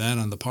 And then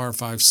on the par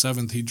 5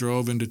 7th, he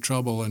drove into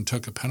trouble and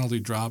took a penalty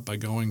drop by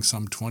going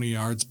some 20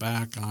 yards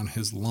back on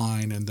his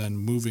line and then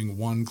moving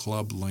 1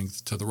 club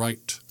length to the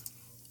right.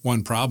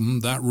 One problem,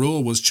 that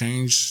rule was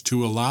changed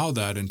to allow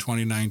that in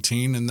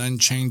 2019 and then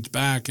changed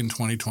back in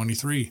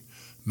 2023.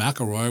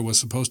 McIlroy was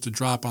supposed to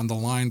drop on the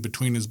line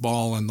between his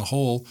ball and the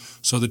hole,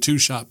 so the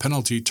 2-shot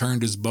penalty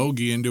turned his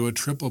bogey into a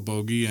triple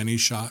bogey and he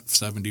shot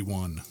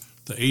 71.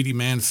 The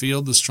 80-man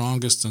field, the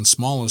strongest and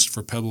smallest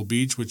for Pebble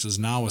Beach, which is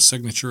now a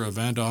signature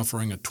event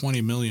offering a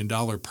 $20 million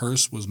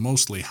purse, was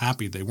mostly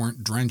happy they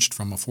weren't drenched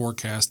from a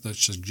forecast that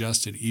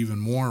suggested even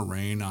more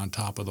rain on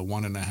top of the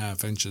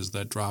 1.5 inches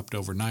that dropped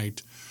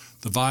overnight.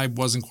 The vibe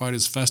wasn't quite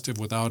as festive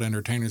without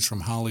entertainers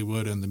from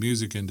Hollywood and the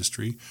music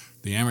industry.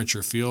 The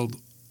amateur field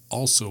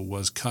also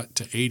was cut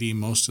to 80,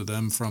 most of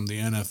them from the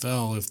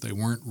NFL if they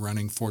weren't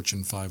running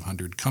Fortune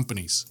 500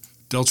 companies.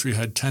 Deltry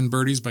had 10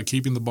 birdies by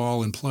keeping the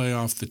ball in play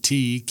off the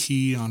tee,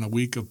 key on a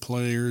week of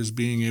players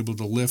being able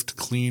to lift,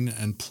 clean,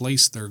 and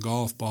place their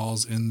golf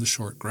balls in the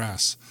short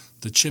grass.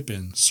 The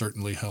chip-in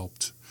certainly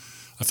helped.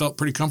 I felt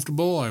pretty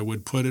comfortable. I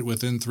would put it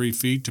within 3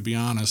 feet, to be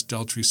honest,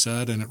 Deltry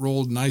said, and it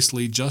rolled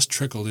nicely, just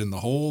trickled in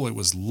the hole. It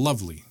was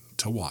lovely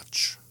to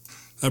watch.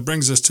 That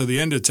brings us to the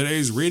end of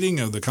today's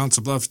reading of the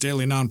Council Bluffs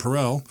Daily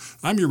Nonpareil.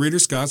 I'm your reader,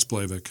 Scott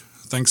Splavik.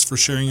 Thanks for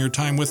sharing your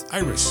time with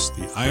IRIS,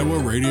 the Iowa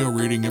Radio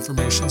Reading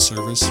Information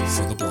Service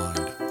for the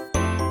Blind.